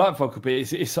 I like vodka, but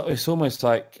it's almost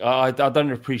like I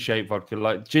don't appreciate vodka.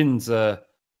 Like gin's like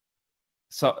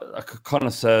a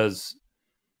connoisseur's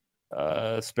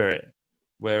spirit,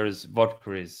 whereas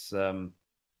vodka is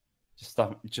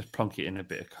just plunk it in a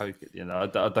bit of Coke at the end. I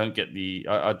don't get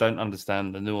I don't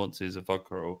understand the nuances of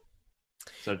vodka at all.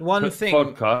 So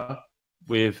vodka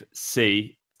with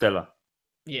C, Stella.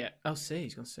 Yeah. Oh, C.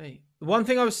 He's gonna C. The one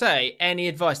thing I would say, any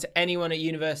advice to anyone at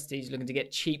university who's looking to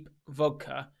get cheap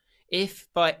vodka, if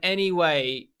by any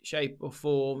way, shape, or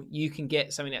form you can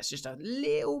get something that's just a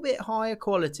little bit higher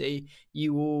quality,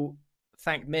 you will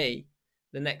thank me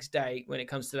the next day when it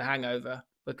comes to the hangover,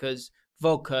 because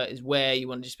vodka is where you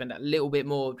want to just spend that little bit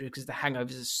more, because the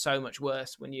hangovers are so much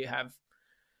worse when you have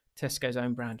Tesco's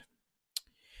own brand.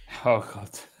 Oh God,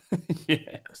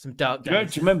 yeah. Some dark Do you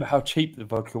days. remember how cheap the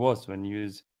vodka was when you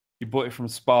bought it from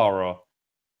Spar? Or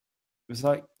it was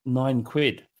like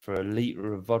 £9 for a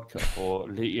litre of vodka or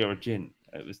a litre of gin.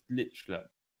 It was literally like...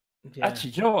 Yeah.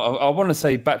 Actually, do you know what? I want to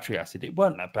say battery acid. It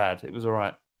weren't that bad. It was all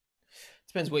right.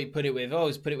 Depends what you put it with. I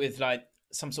always put it with like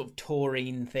some sort of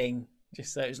taurine thing,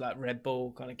 just so it was like Red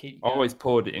Bull, kind of keep. I always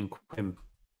poured it in Quim.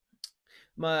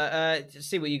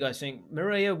 See what you guys think.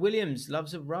 Maria Williams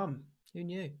loves a rum. Who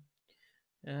knew?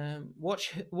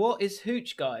 What is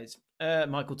hooch, guys?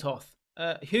 Michael Toth.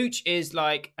 Hooch is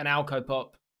like an alco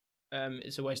pop.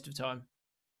 It's a waste of time,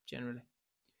 generally.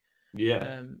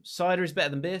 Yeah. Cider is better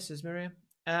than beer, says Maria.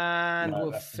 And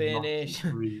we'll finish.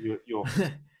 You're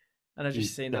and I've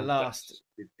just seen the last.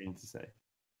 Thing to say.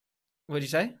 What did you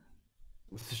say?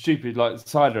 It's stupid. Like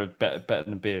cider better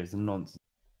than beer is nonsense.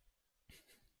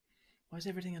 Why is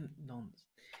everything a nonsense?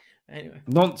 Anyway.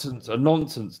 Nonsense, not a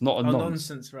nonsense.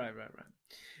 Nonsense, right.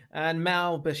 And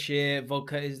Mal Bashir,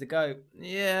 vodka is the go.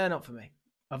 Yeah, not for me.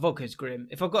 Vodka is grim.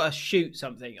 If I've got to shoot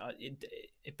something,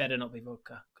 it better not be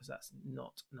vodka, because that's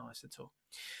not nice at all.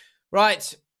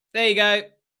 Right, there you go.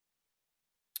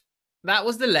 That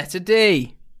was the letter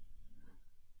D.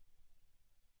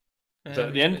 Is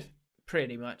that the end?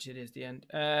 Pretty much, it is the end.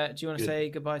 Do you want to say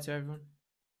goodbye to everyone?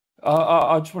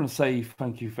 I just want to say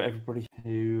thank you for everybody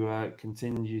who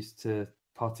continues to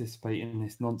participate in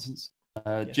this nonsense.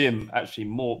 Yes. Jim, actually,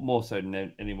 more so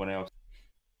than anyone else,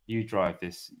 you drive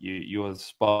this. You're the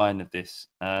spine of this,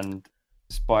 and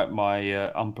despite my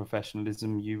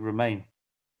unprofessionalism, you remain.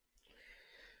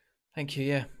 Thank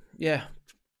you. Yeah.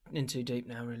 In too deep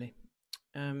now, really.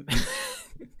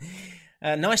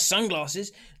 Nice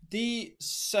sunglasses.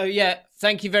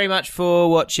 Thank you very much for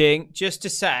watching. Just to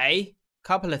say,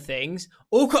 couple of things.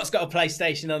 Alcott's got a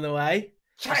PlayStation on the way,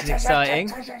 which is exciting.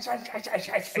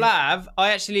 Flav,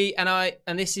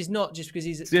 and this is not just because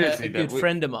he's a good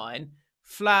friend of mine.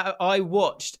 Flav, I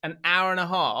watched an hour and a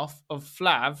half of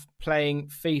Flav playing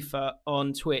FIFA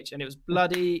on Twitch, and it was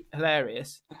bloody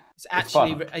hilarious. It's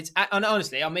actually, and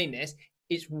honestly, I mean this.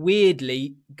 It's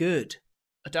weirdly good.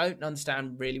 I don't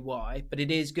understand really why, but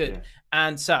it is good. Yeah.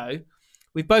 And so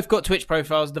we've both got Twitch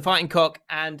profiles. The Fighting Cock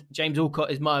and James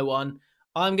Alcott is my one.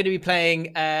 I'm going to be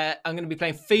playing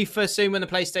FIFA soon when the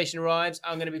PlayStation arrives.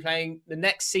 I'm going to be playing the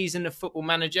next season of Football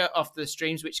Manager after the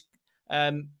streams, which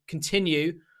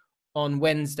continue on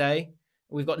Wednesday.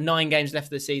 We've got 9 games left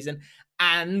of the season,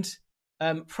 and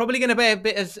probably going to be a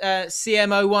bit of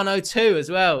CMO 102 as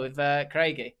well with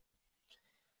Craigie.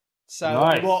 So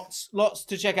nice. Lots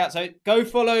to check out. So go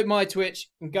follow my Twitch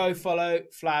and go follow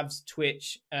Flav's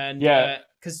Twitch, and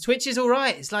because Twitch is all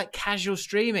right. It's like casual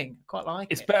streaming. Quite like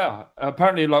it. It's better.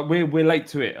 Apparently, like we're late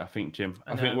to it. I think, Jim.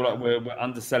 I think we're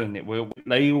underselling it.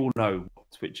 They all know what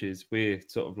Twitch is. We're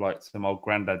sort of like some old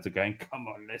granddads are going, come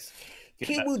on, let's.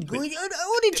 Come on, boys. I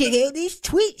want to check out this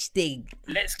Twitch thing.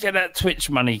 Let's get that Twitch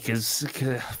money because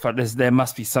there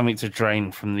must be something to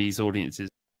drain from these audiences.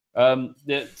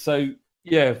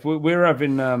 Yeah, we're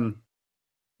having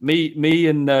me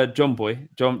and John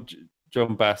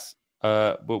Bass.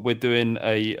 We're doing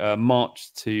a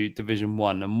march to Division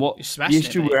 1, and what the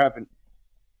issue we're having?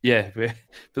 Yeah,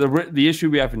 but the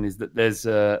issue we're having is that there's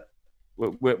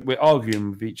we're arguing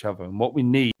with each other, and what we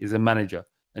need is a manager.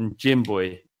 And Jim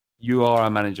Boy, you are our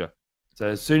manager. So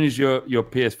as soon as your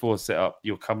PS4 is set up,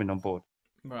 you're coming on board.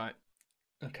 Right.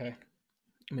 Okay.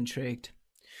 I'm intrigued.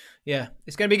 Yeah,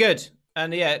 it's going to be good.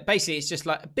 And yeah, basically, it's just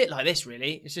like a bit like this,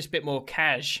 really. It's just a bit more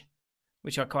cash,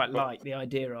 which I quite like the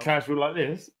idea of. Casual like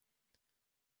this?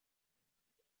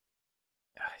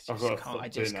 I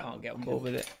just can't get on board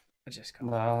with it. I just can't.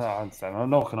 No, I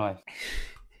understand. Nor can I.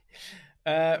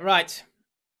 Right.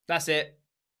 That's it.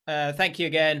 Thank you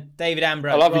again. David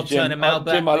Ambrose, Rob Turner, Mal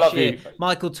Jim, I love you.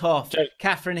 Michael Toft,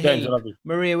 Catherine James, Heath,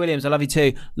 Maria Williams, I love you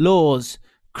too. Laws,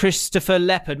 Christopher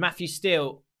Leopard, Matthew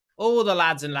Steele, all the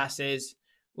lads and lasses.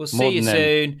 We'll see you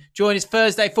soon. Join us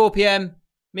Thursday, 4 p.m.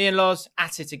 Me and Loz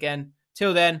at it again.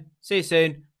 Till then, see you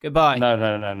soon. Goodbye.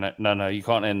 No. You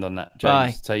can't end on that.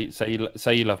 James, bye.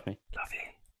 Say you love me. Love you.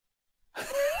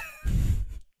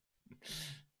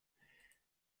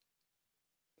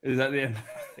 Is that the end?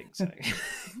 I think so.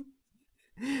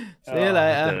 See you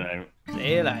later.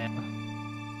 See you later.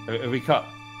 Have we cut?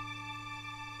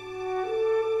 All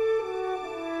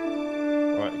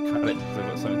right, cut it because I've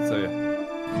got something to tell you.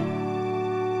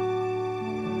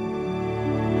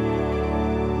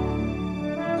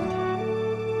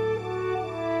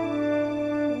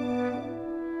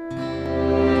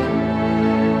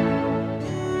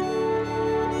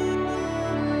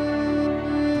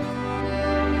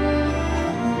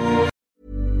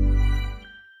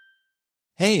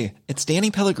 Hey, it's Danny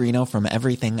Pellegrino from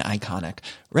Everything Iconic.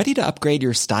 Ready to upgrade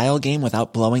your style game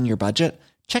without blowing your budget?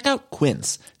 Check out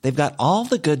Quince. They've got all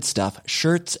the good stuff,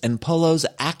 shirts and polos,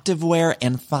 activewear,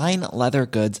 and fine leather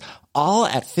goods, all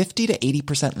at 50 to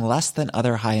 80% less than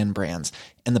other high-end brands.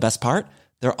 And the best part?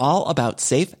 They're all about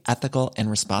safe, ethical, and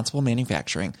responsible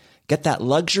manufacturing. Get that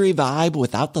luxury vibe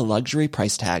without the luxury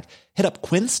price tag. Hit up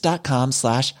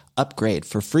quince.com/upgrade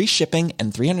for free shipping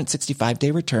and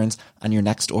 365-day returns on your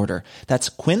next order. That's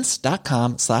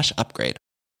quince.com/upgrade.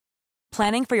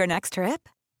 Planning for your next trip?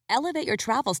 Elevate your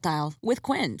travel style with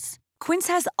Quince. Quince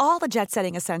has all the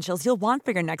jet-setting essentials you'll want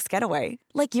for your next getaway,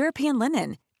 like European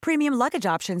linen, premium luggage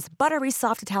options, buttery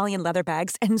soft Italian leather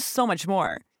bags, and so much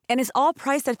more. And is all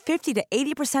priced at 50 to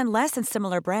 80% less than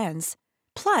similar brands.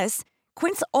 Plus,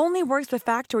 Quince only works with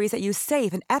factories that use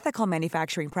safe and ethical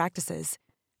manufacturing practices.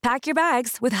 Pack your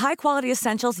bags with high-quality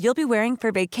essentials you'll be wearing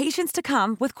for vacations to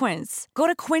come with Quince. Go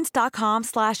to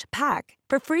quince.com/pack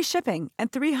for free shipping and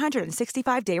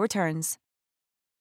 365-day returns.